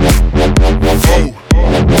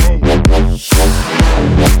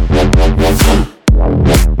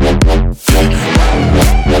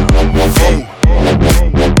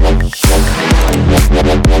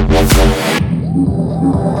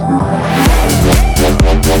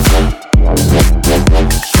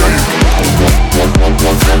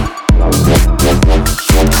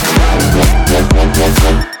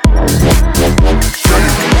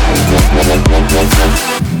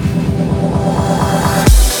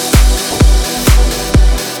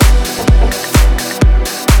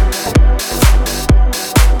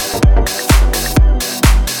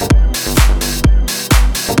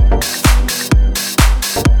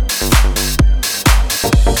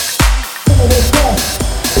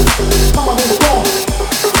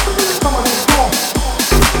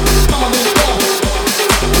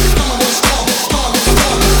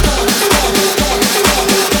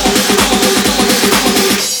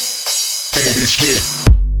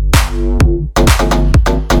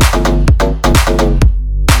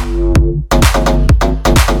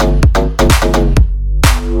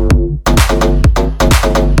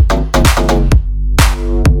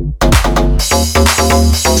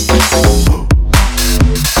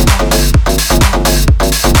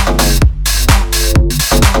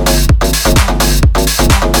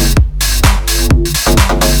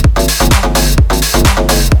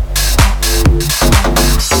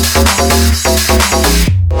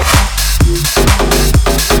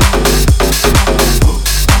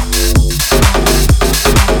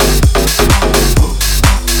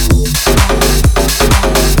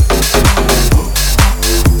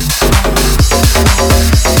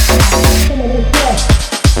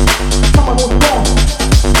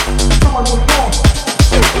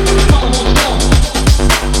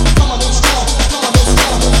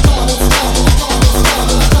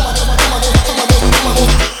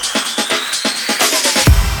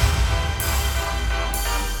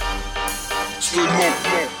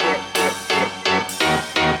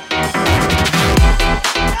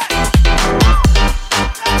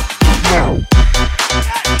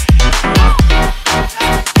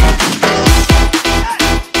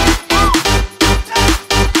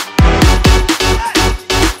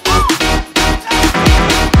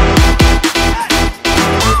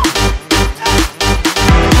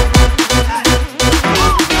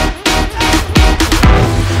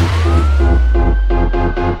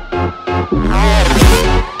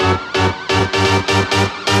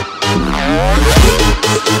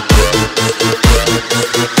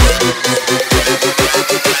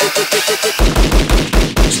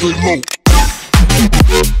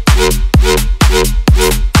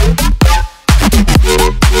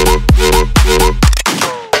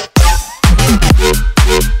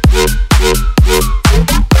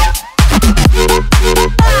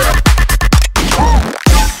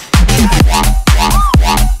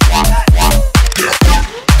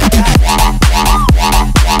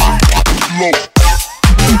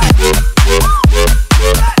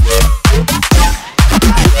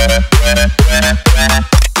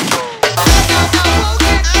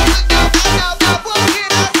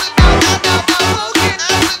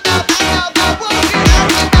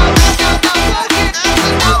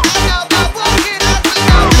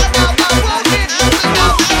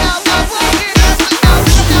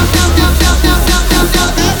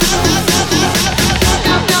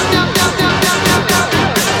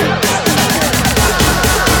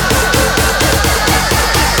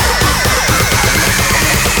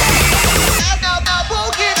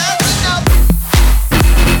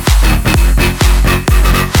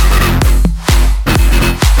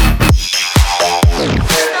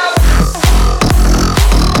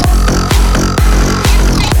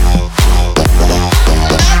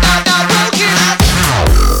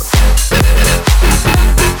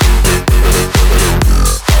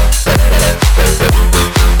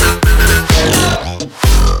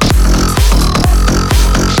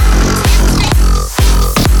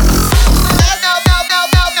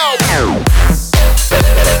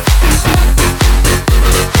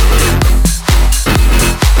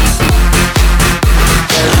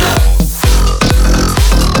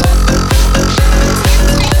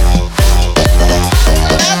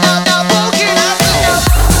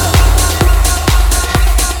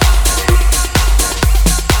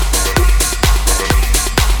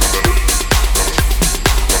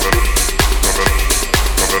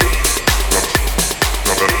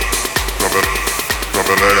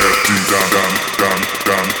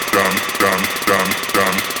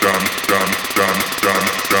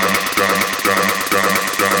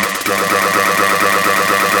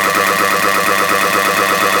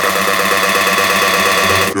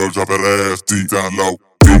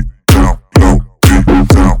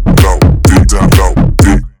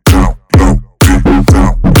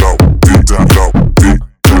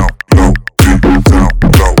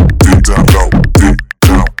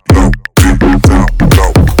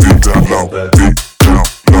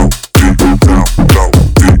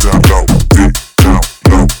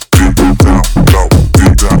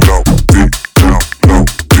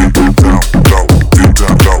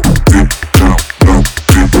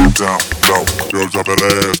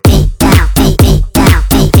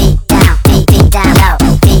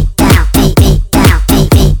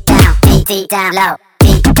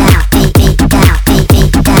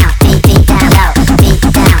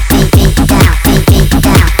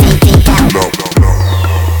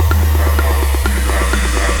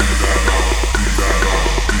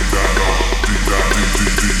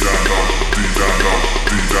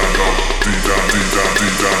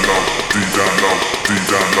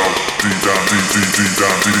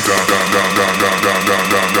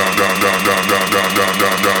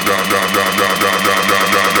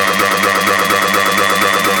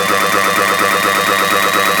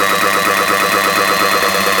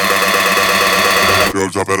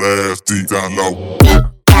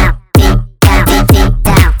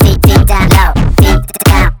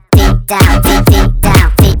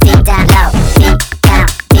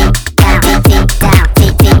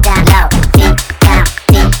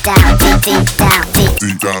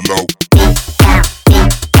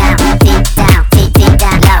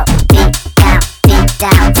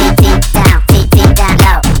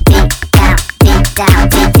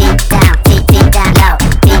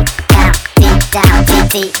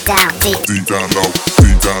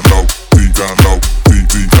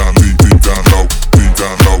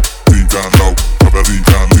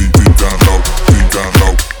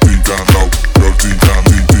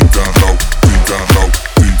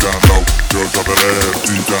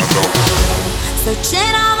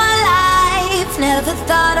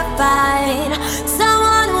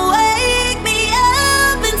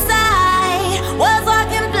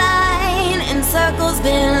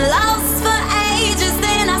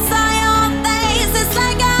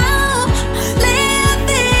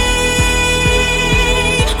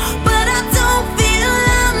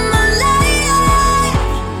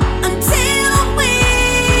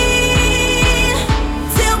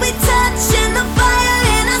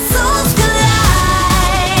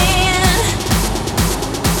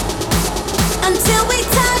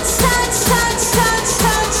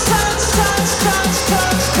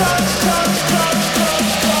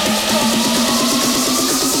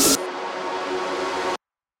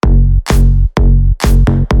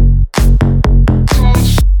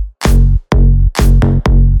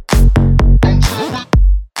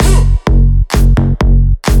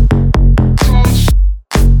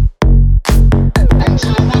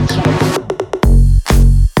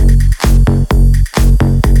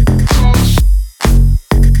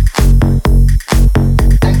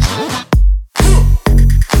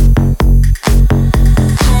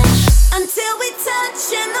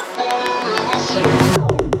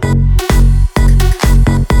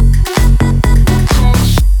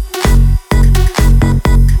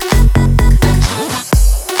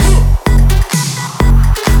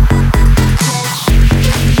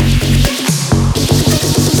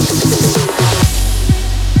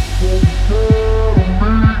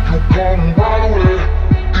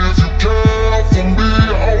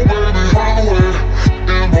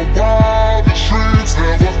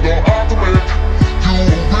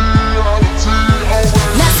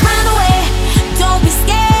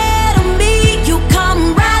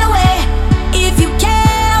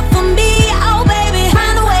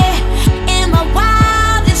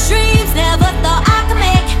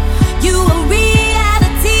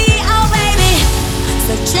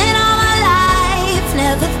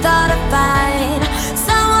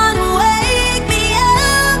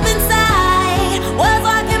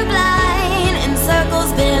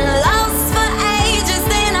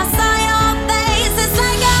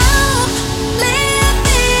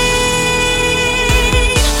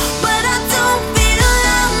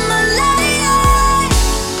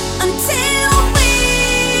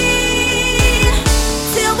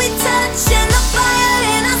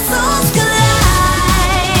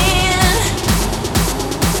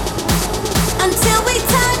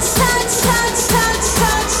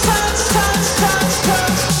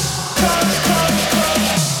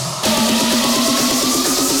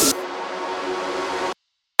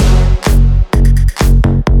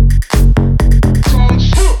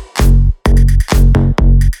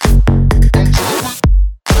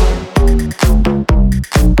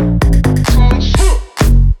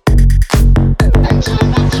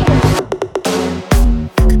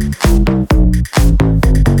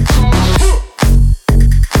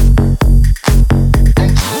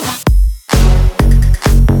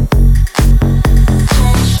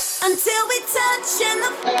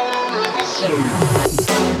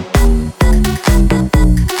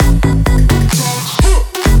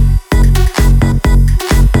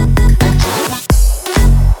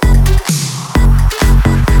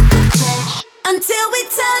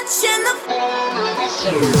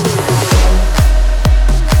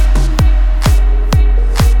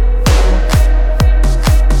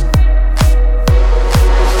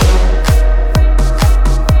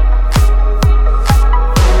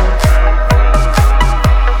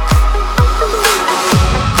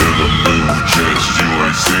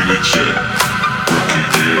 check.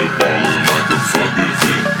 Yeah, ballin' like a fucking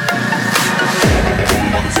vet.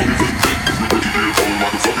 Ballin' like a fucking vet. Yeah, ballin'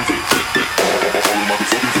 like a fucking vet.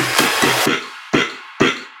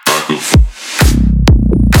 Ballin'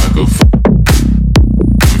 like a fucking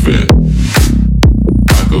vet.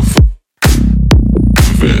 Like a vet. Like a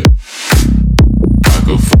vet. Like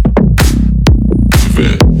a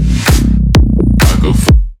vet. Like a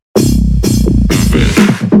vet.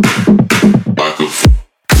 Like a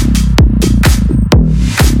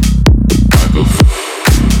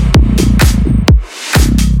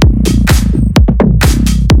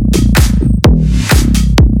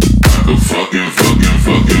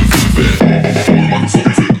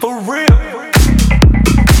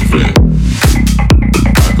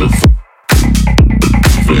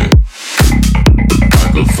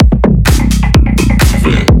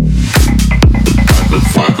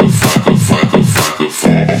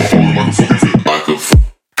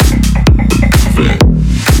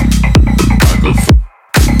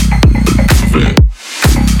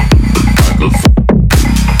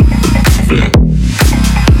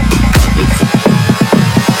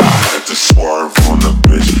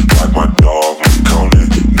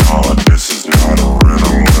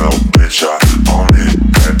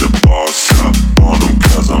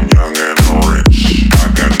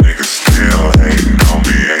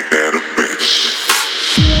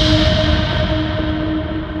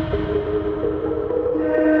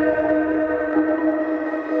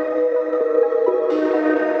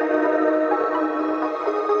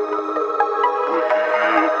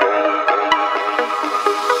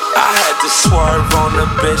swerve on the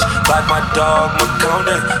bitch like my dog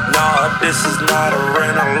McConan. Nah, this is not a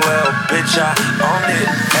rental, little bitch, I own it.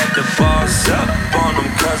 Had to boss up on them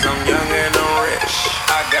cause I'm young and I'm rich.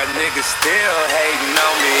 I got niggas still hating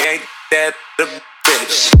on me, ain't that the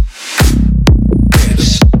bitch?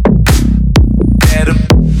 Bitch. That a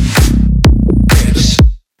bitch.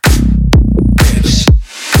 Bitch.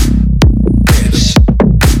 Bitch.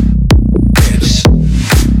 Bitch.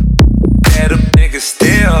 That a nigga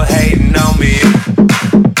still hating on me.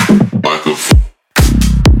 Like a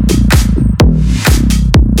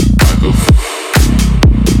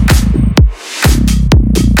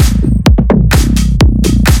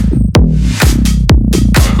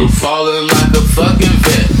falling like a fucking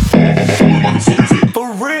vet. For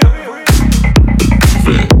real.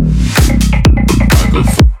 Vet. Like a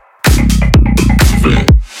vet.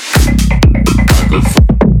 Like a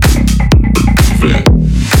vet.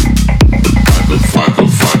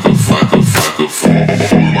 Like a bitch.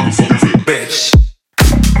 Vet. Like a vet.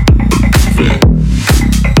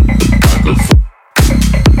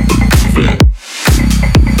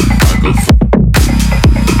 Like a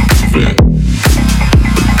vet.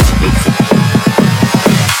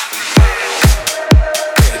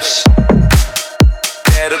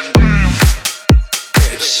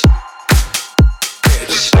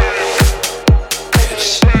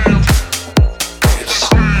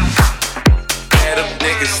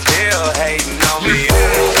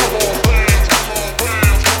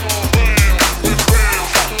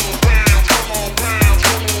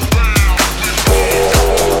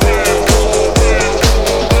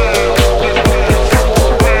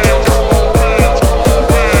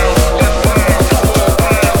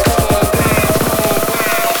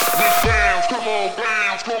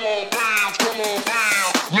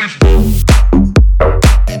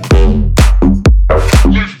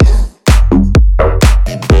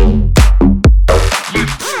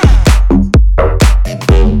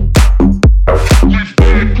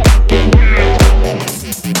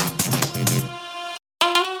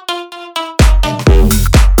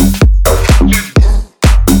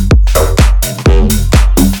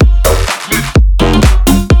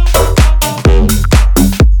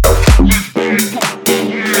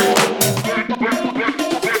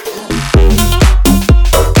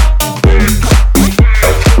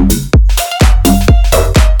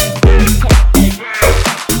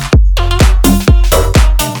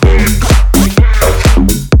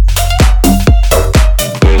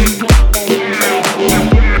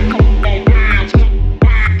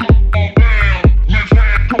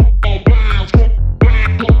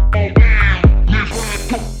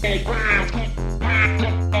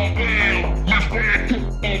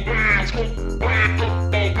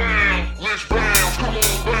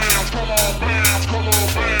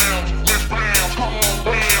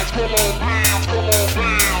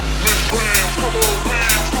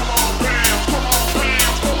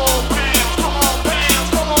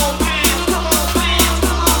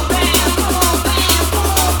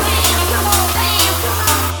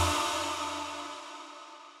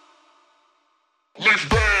 Let's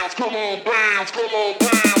bounce,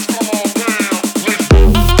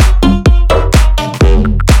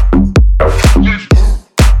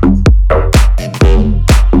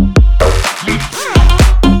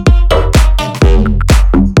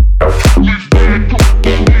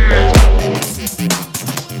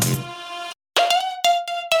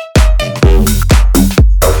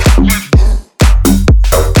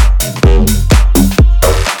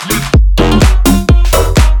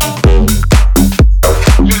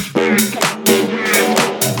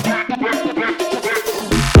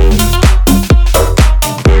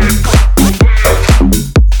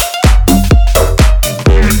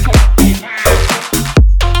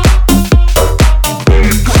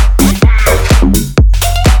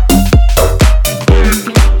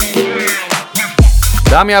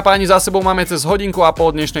 Dámy a páni, za sebou máme cez hodinku a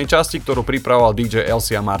pol dnešnej časti, ktorú pripravoval DJ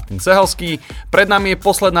Elsy a Martin Cehelsky. Pred nami je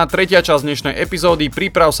posledná tretia časť dnešnej epizódy,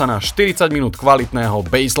 priprav sa na 40 minút kvalitného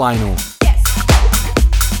baselineu.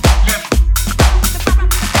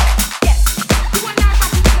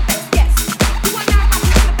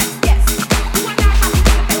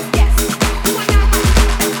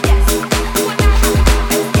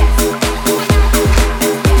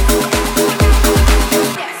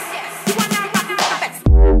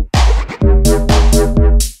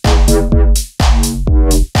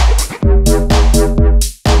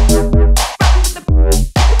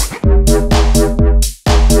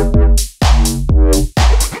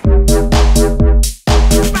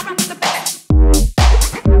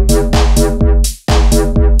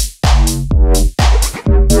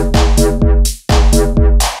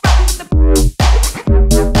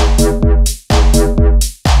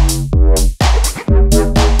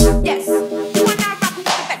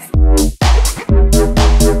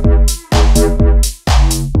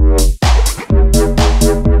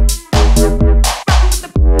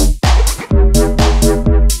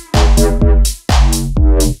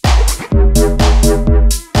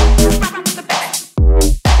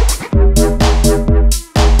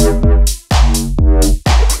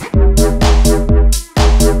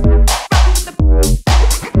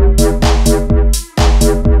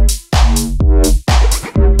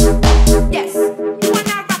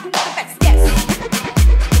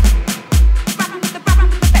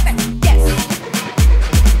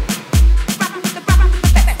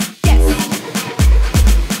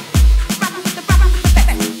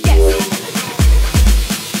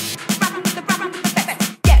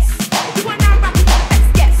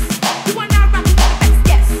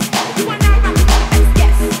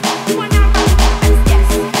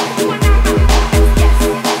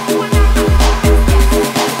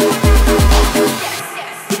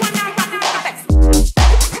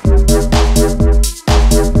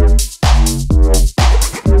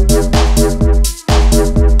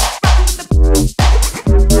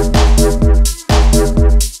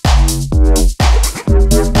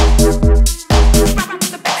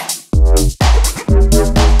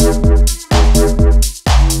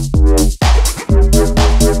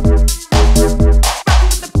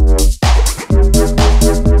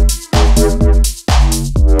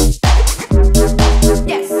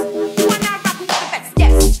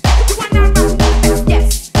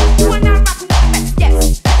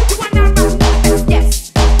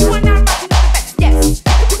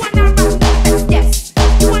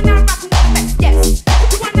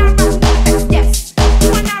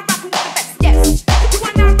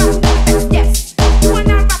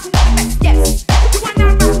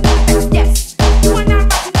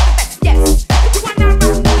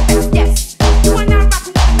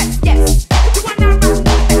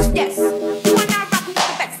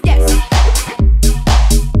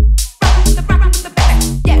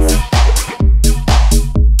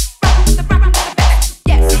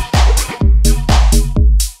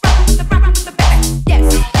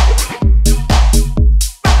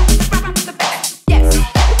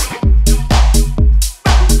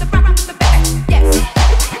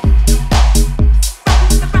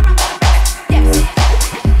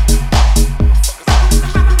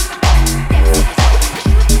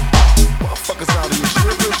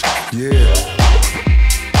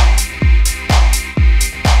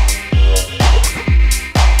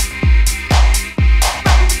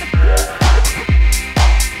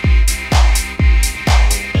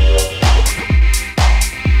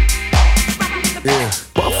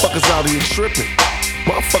 out here tripping.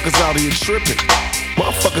 Motherfuckers out here tripping.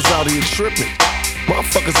 Motherfuckers out here tripping.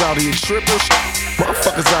 Motherfuckers out here tripping.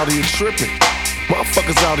 Motherfuckers out here tripping.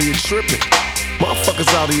 Motherfuckers out here tripping.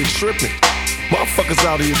 Motherfuckers out here tripping. Motherfuckers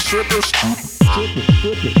out here tripping.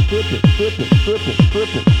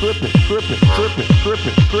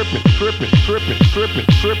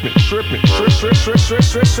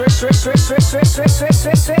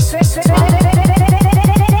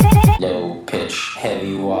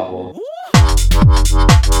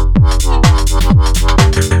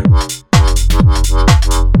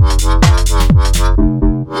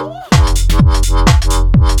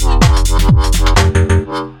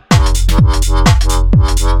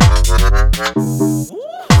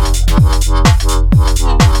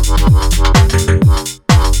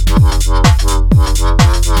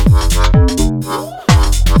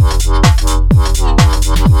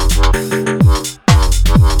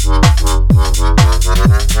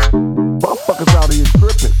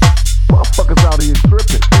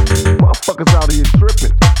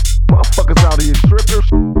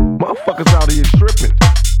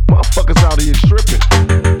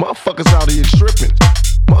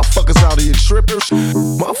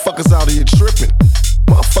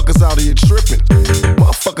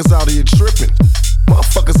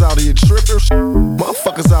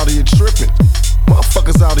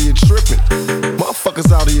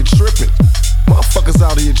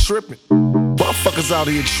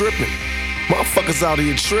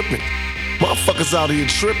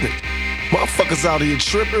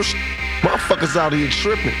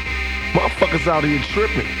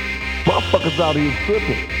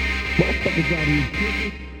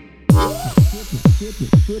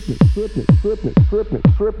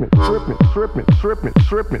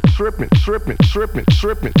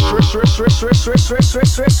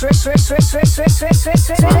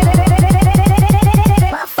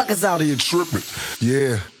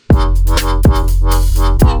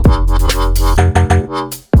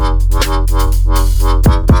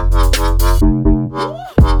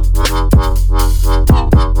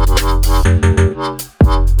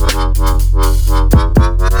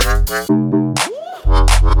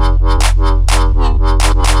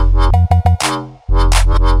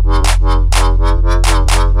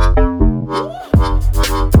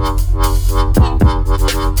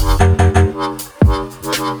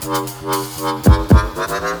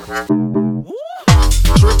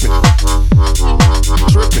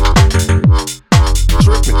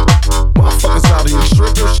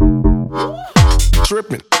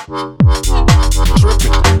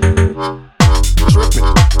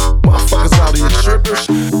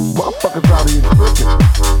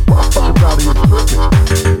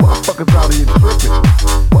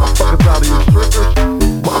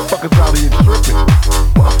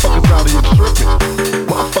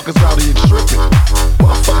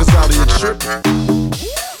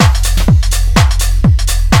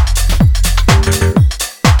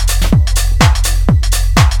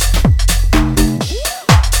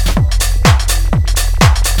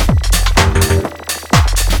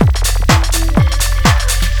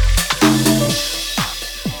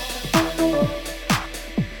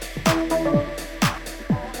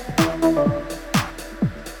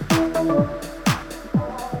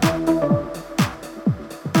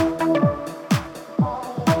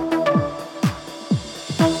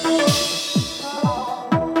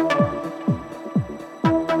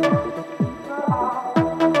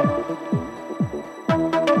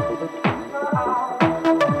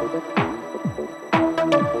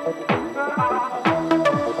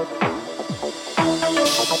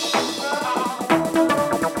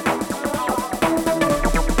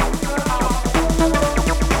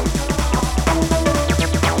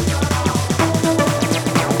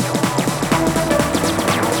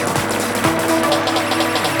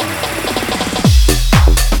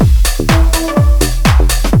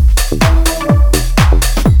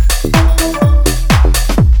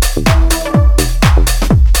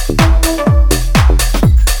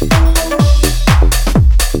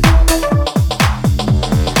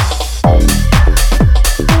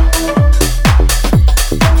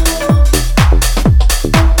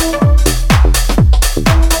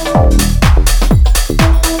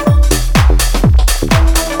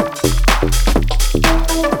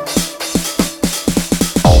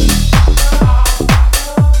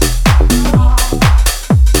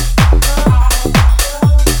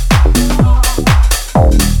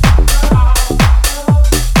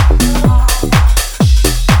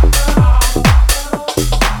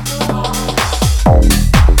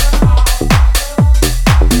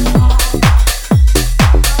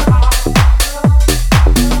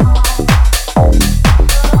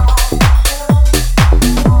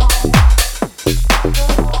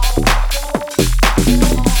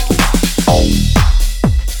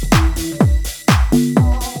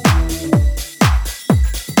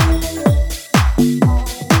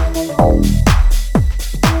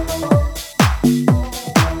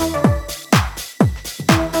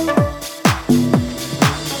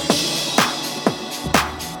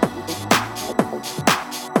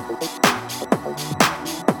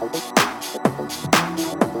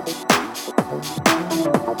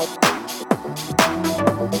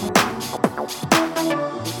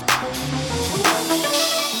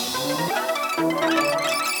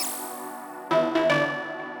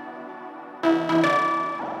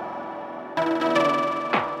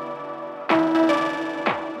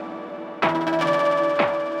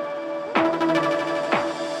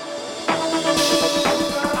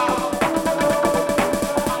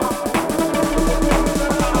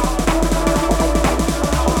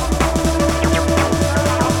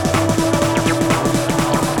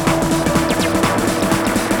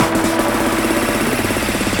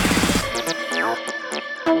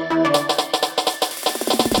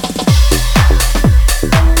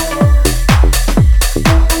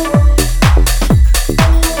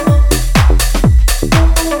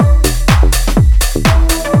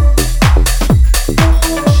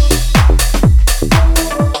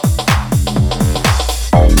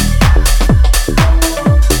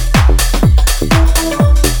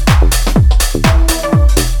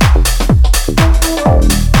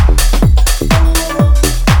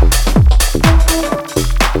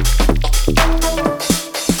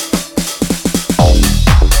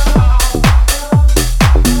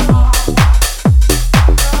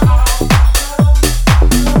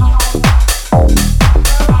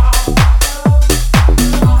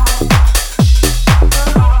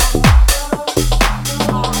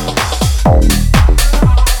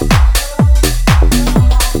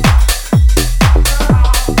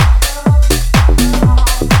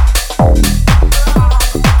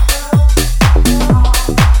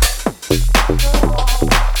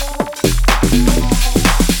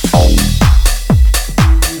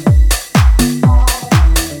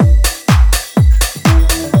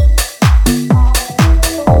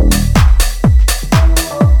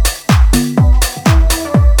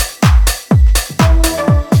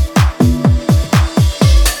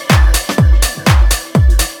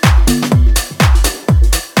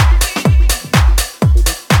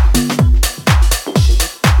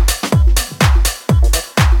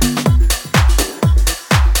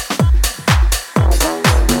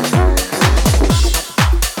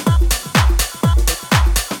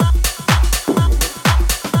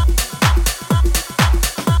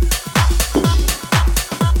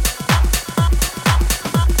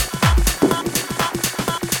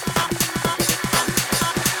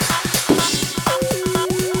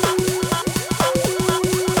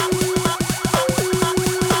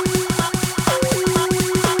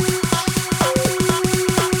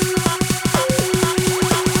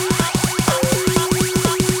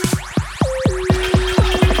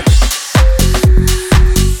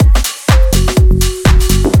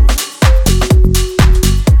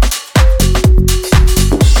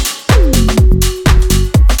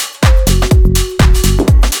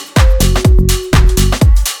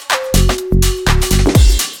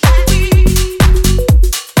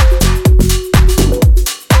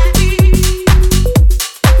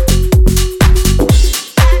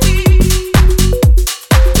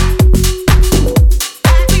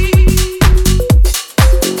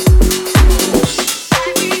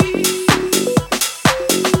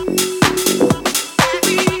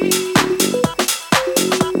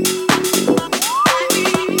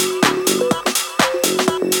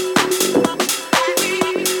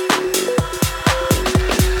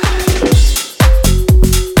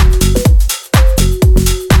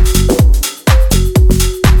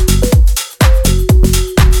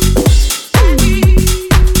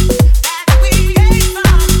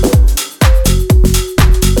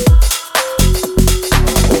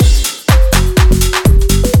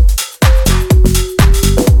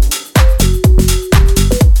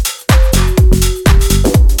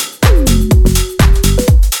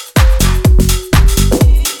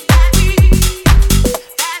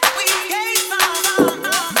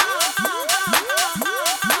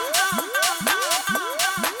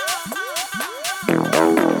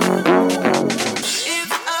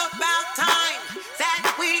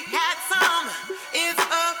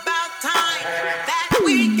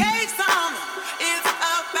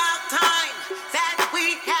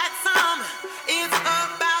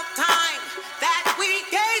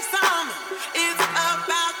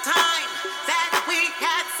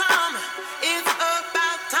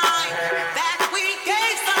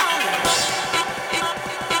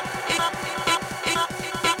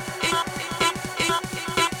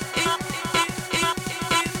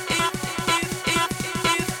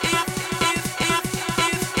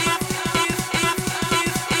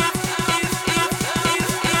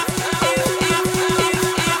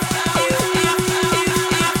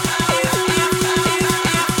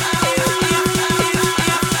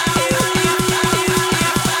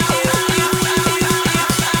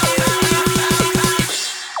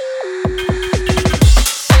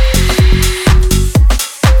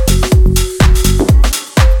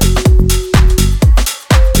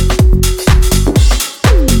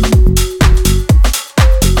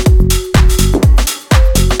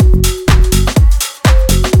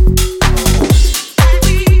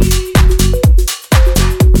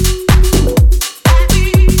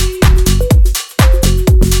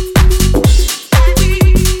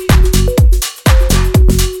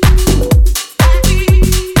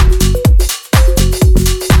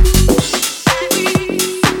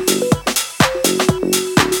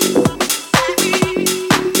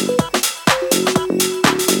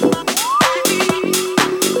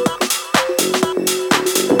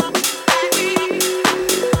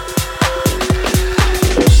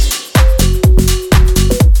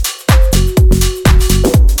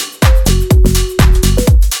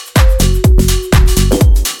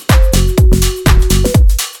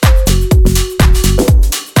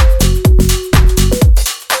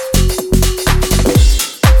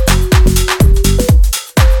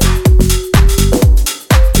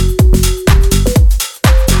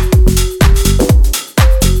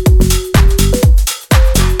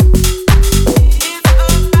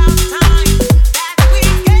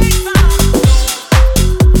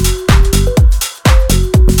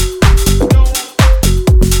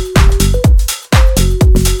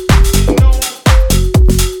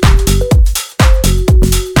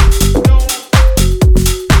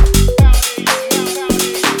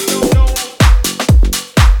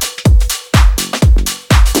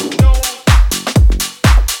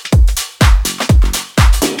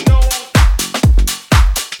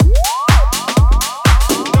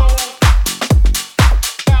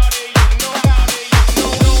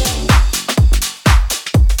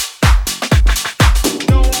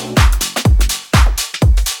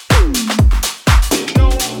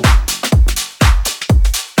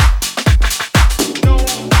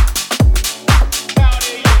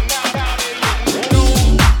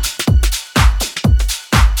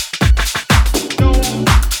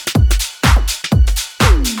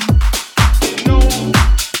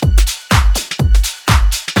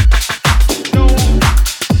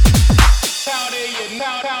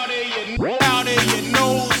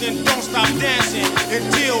 stop dancing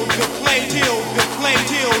until the play, till the play,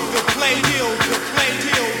 till the play, till the play, till the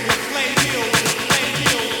play, till the play,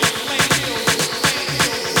 till the play, till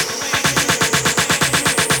the play.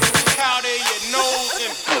 Powder your nose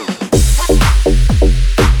and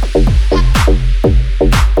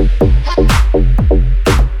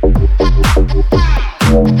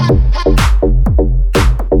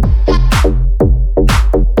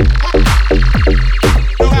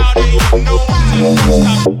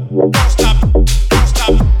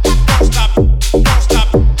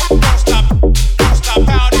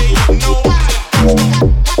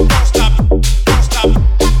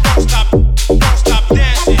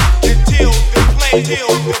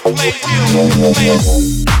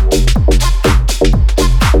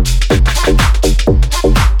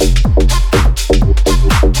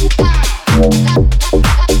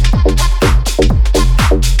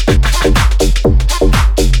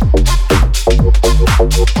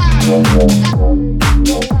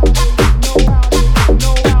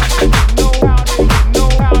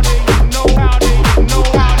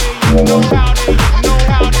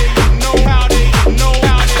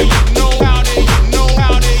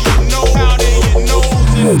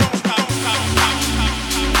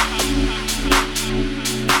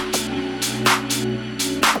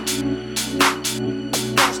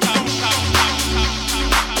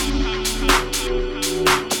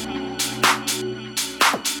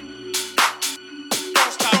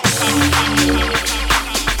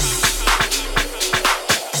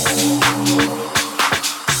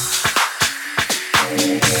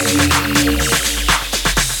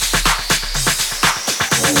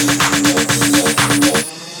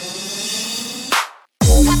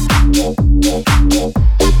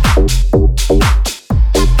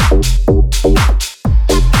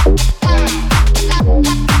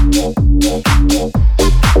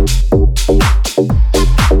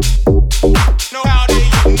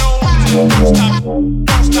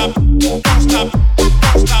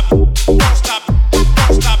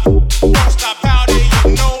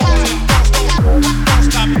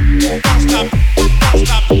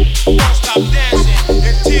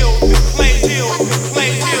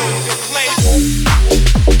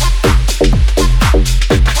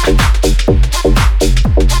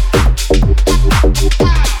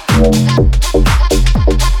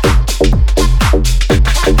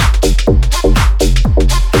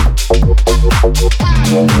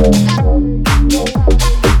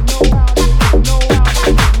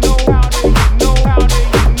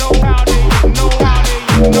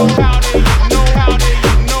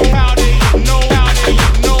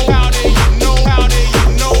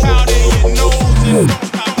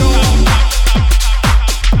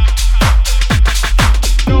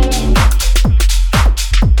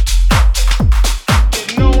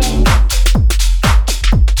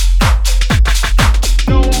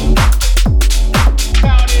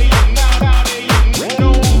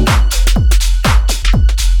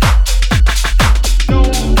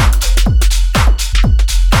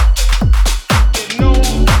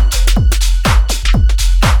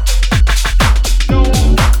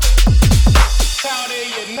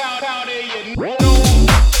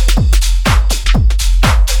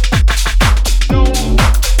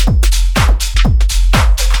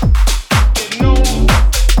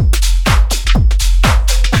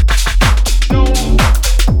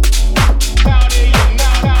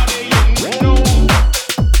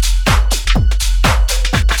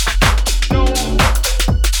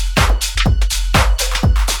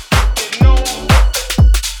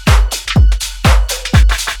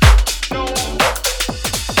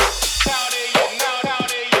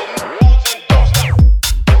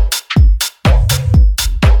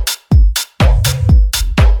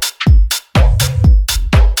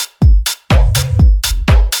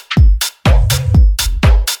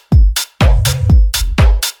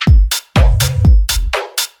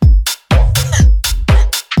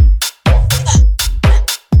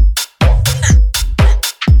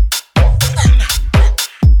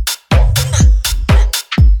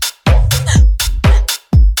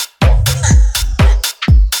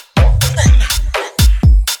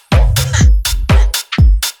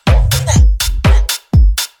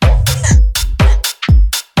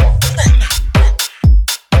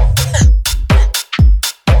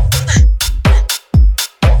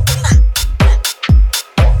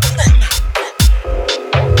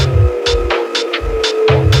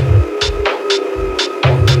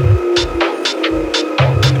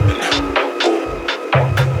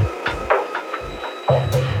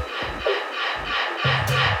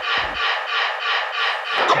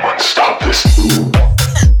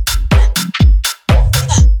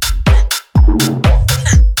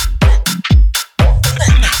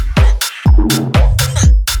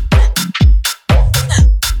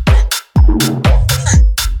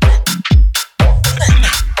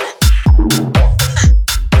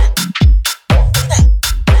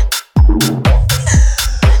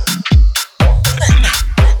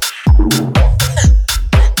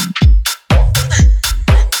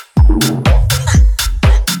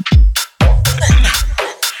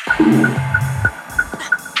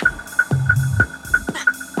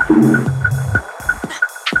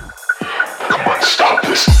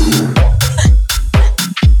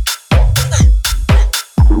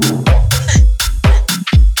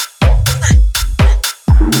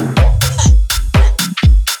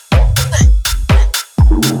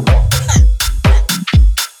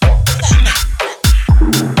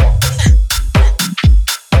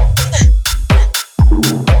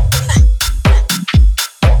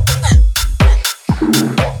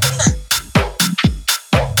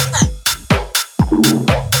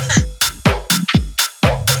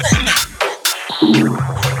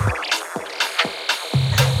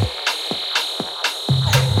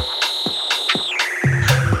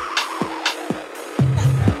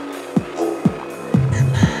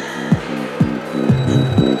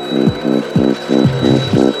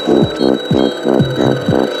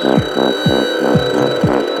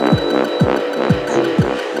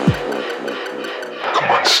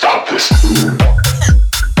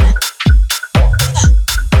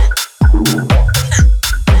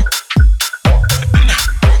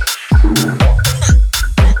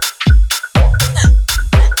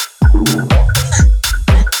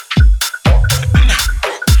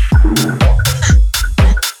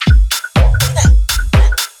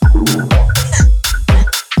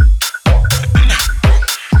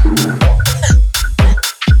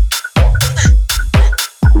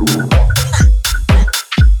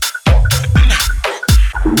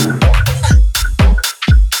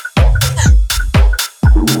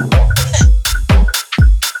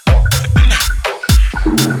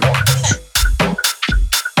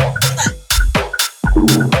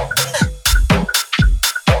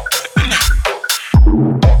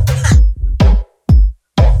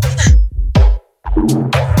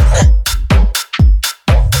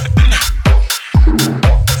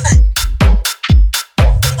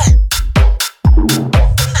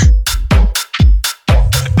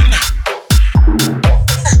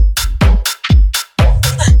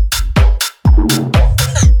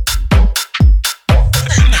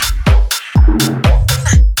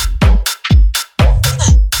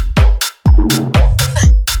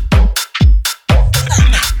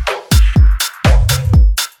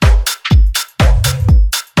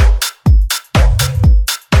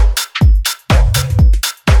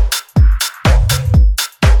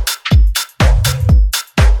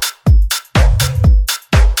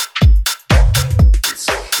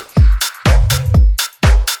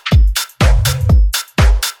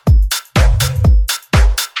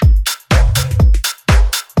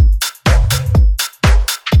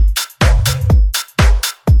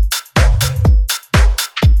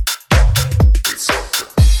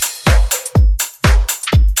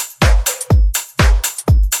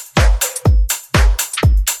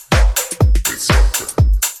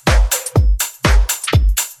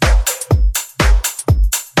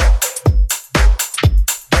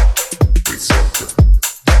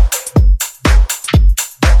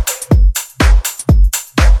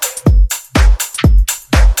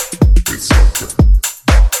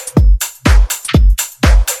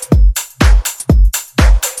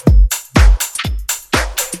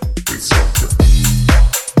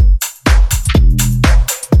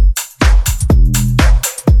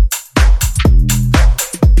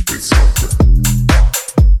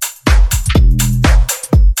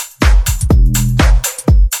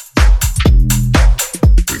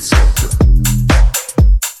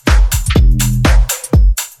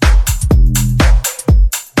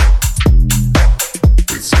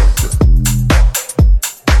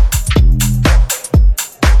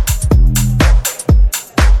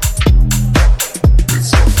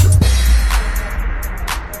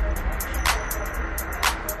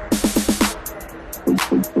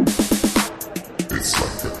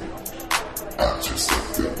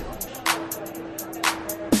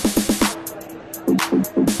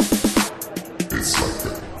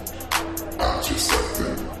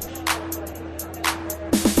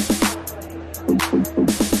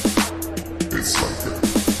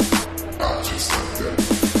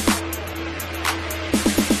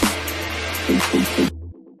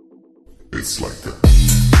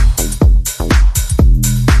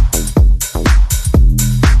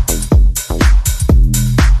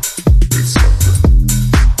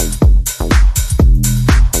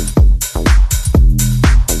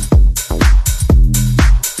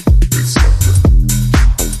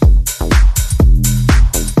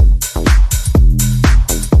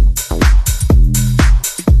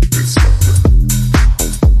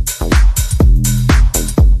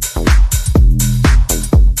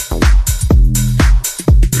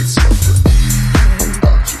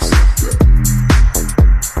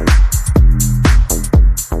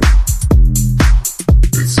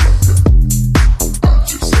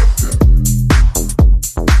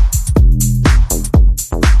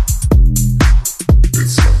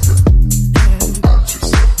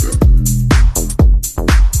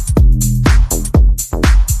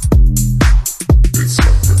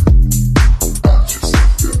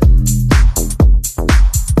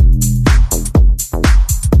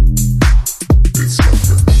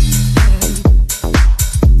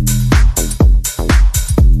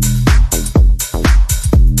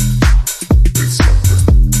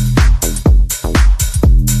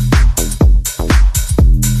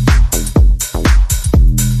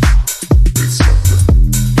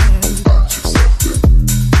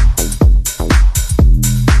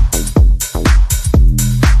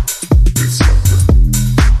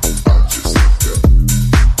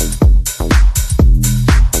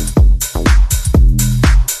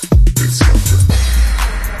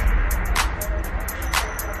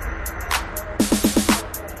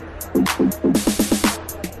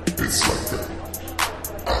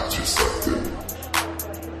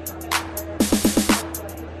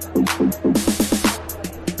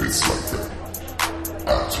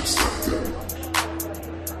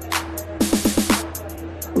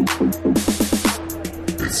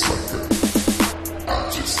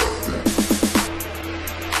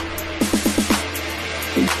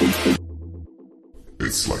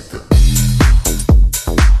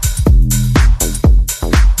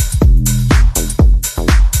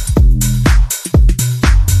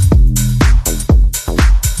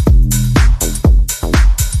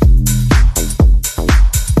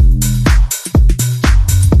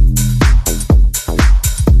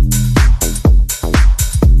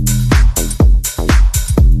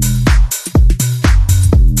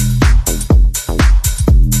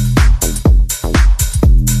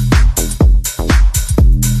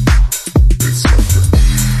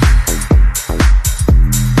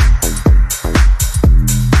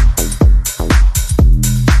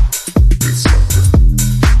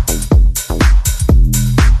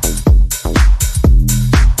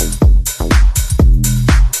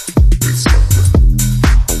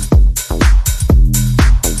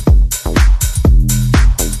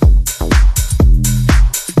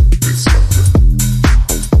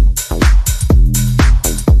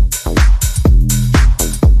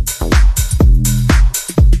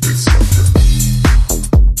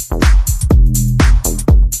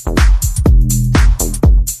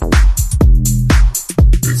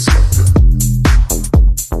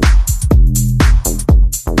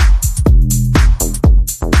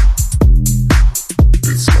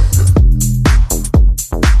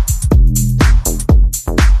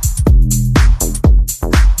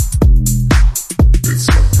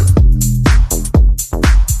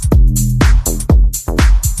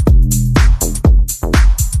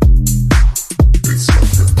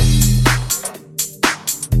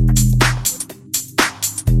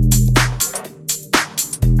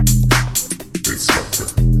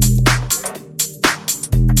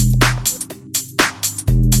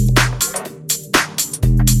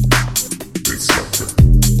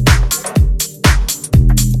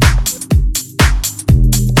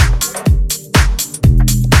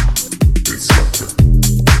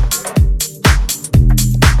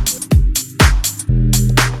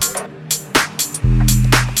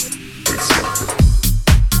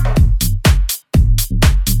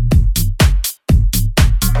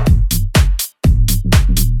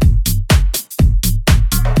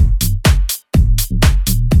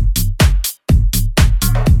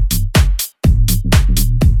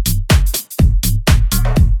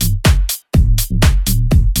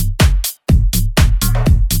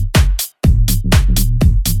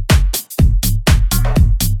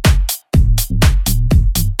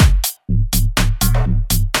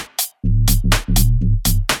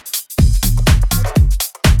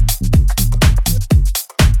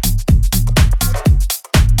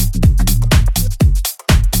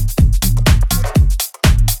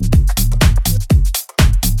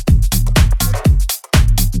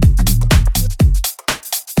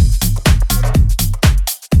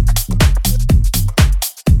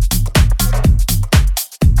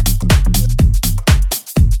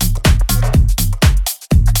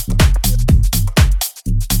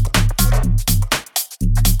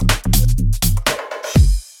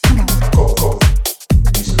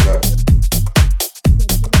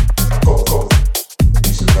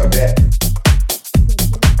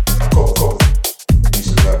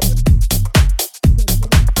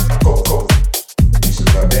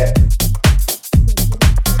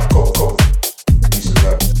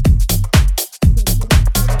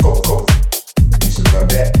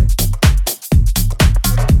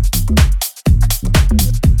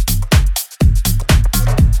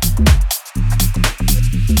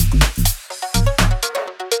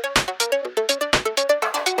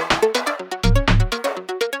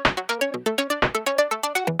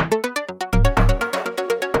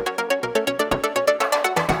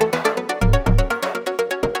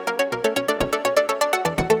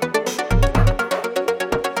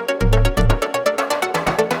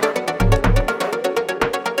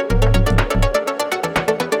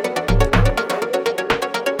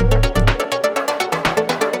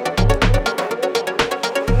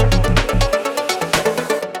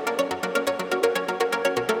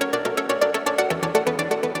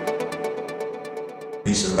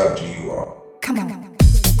Peace and love to you all. Come on.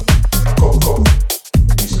 Go, go.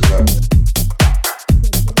 Peace and love.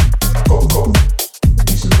 Go, go.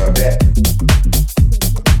 Peace and love that.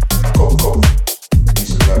 Go, go.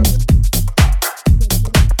 Peace and love.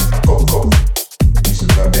 Go, go. Peace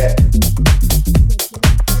and love that.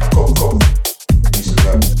 Go, go. Peace and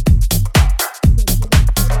love.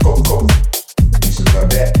 Go, go. Peace and love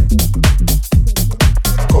that.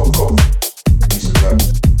 Go, go. Peace and love.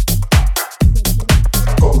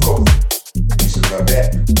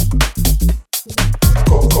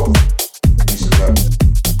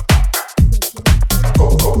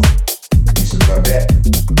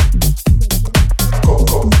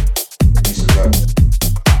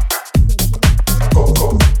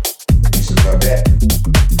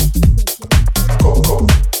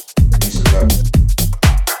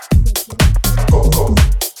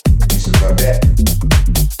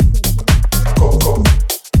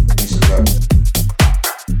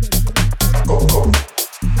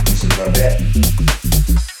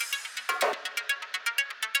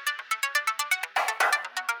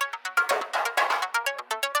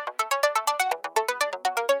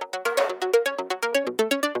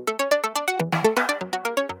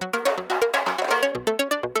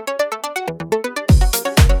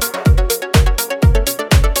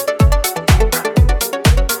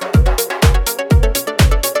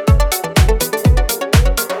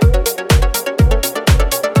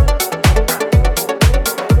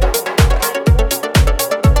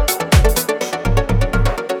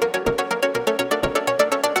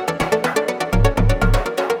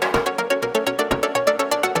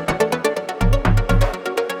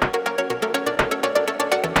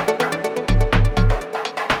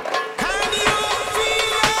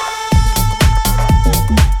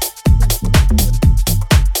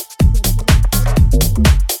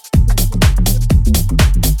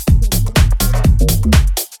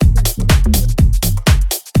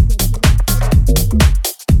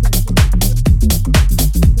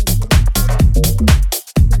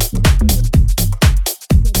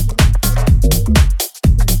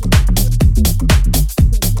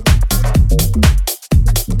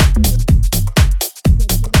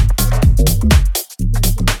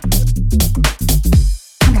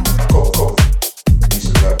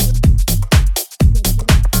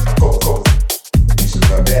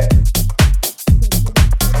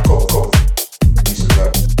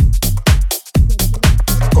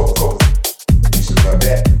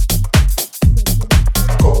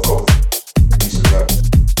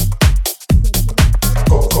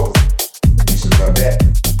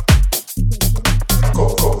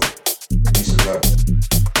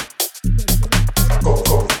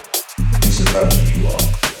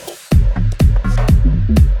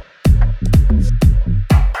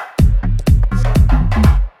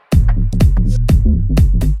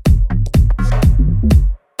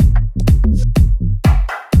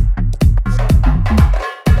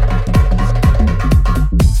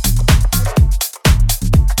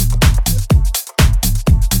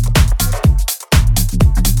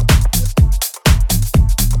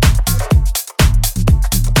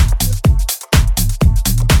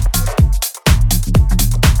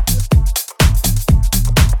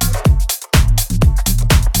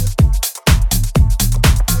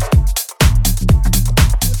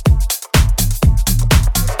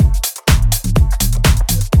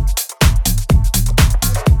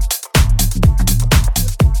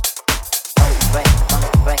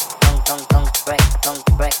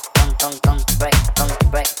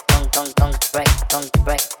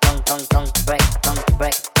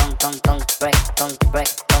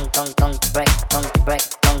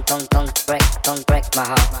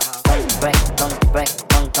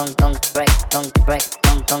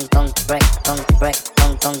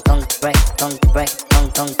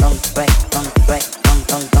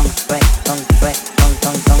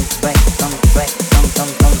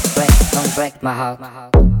 My heart.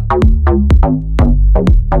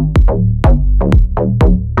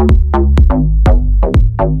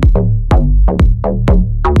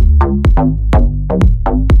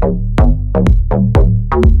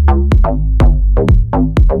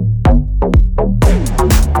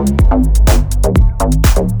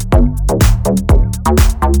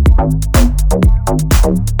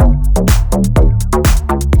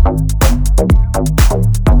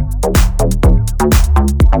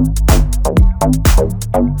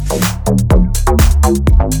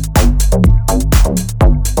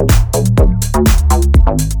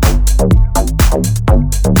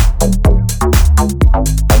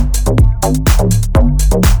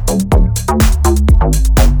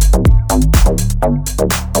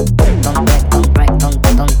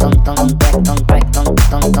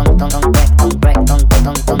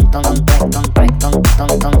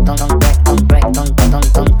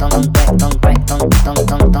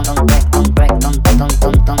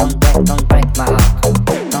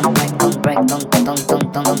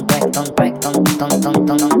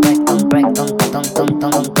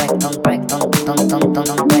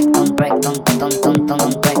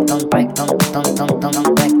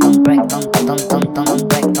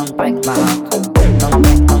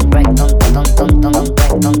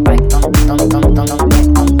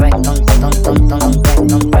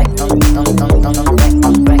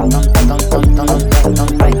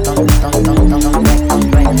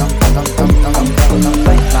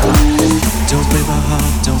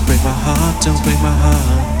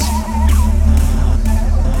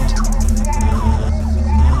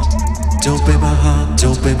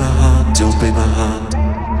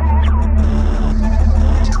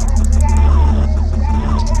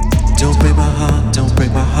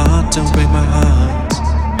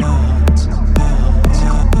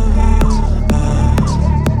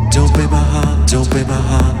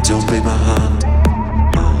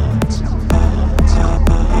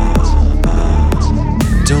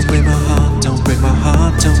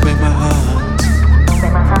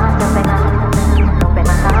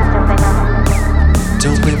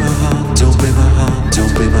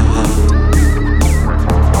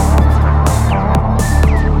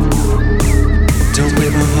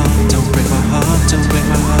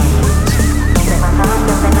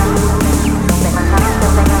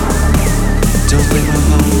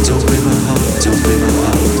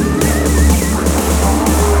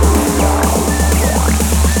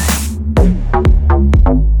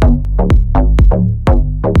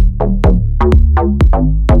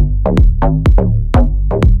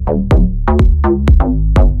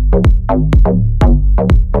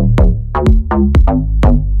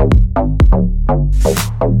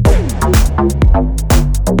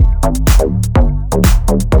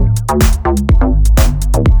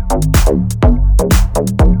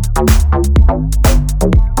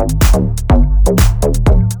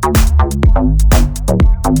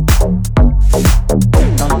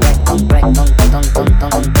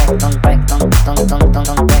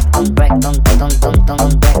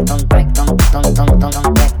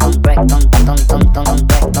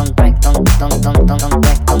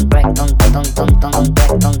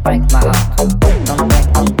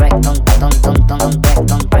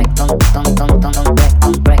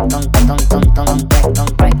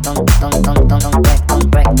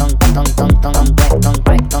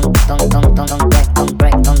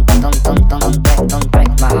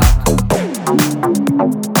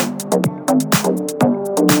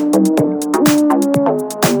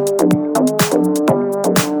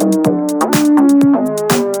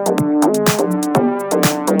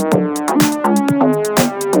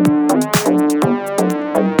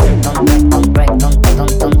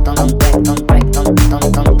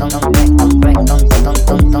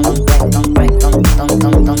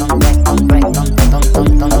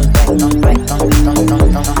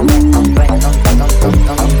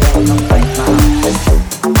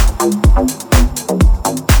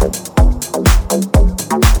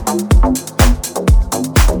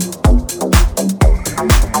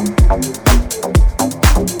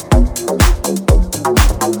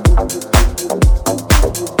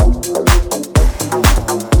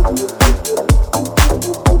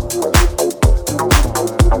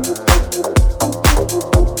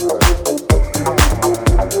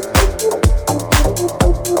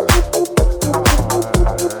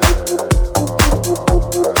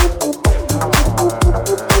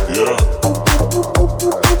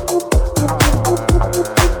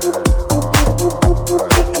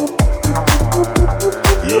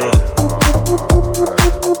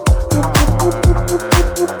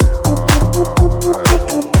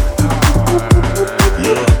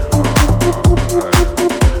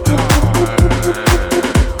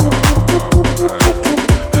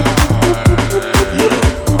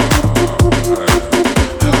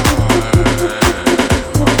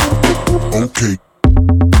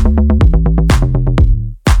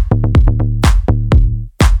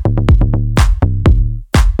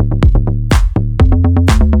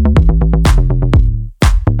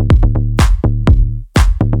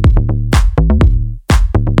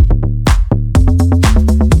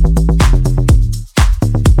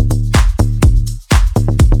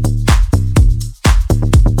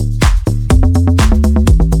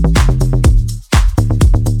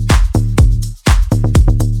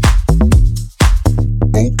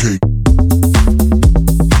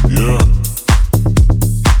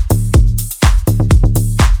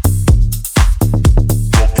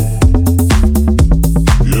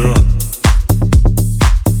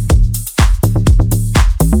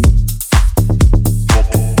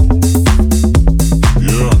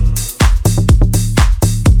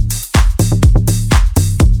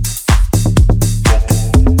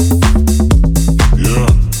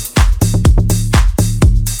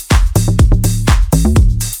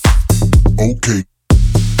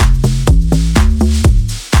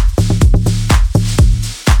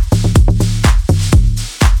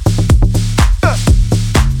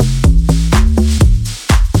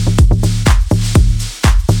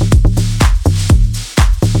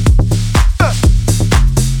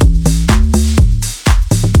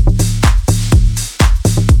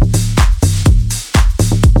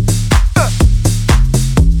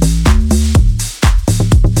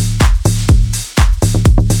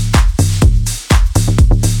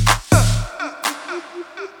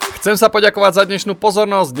 Chcem sa poďakovať za dnešnú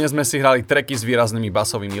pozornosť, dnes sme si hrali tracky s výraznými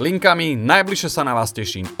basovými linkami, najbližšie sa na vás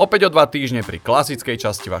teším opäť o 2 týždne pri klasickej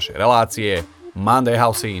časti vašej relácie Monday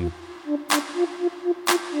Housin.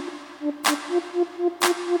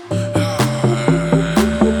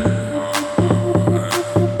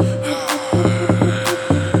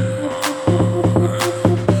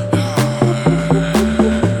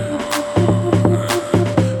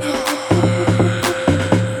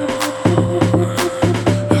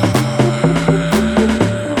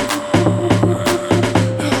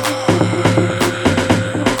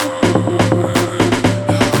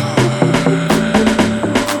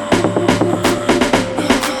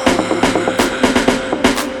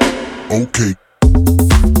 Okay.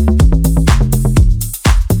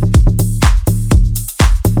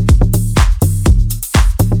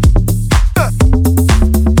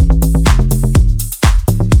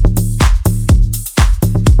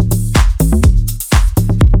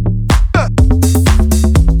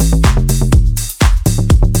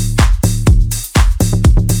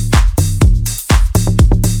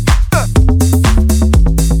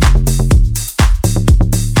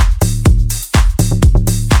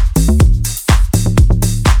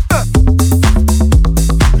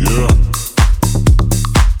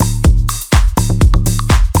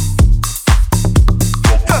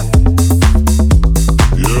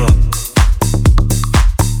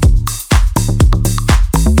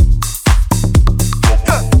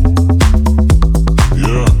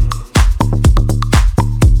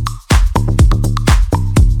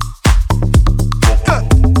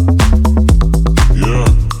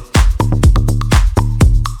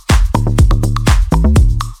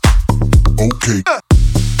 Okay.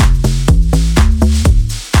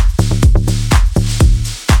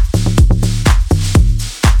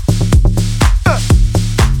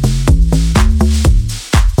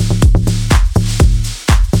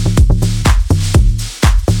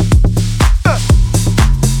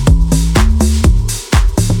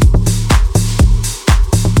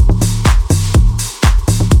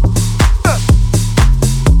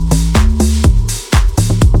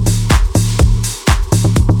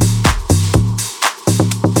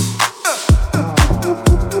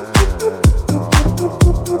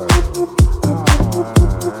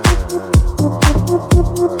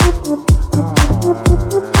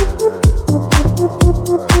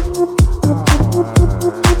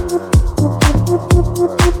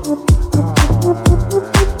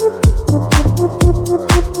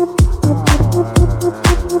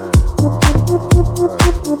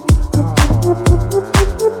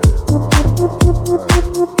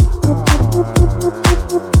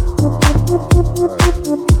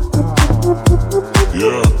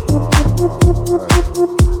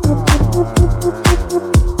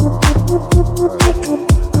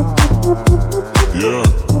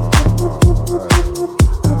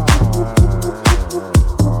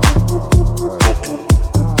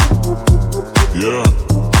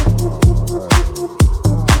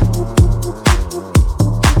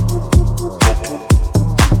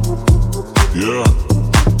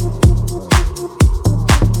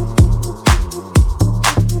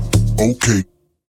 Okay.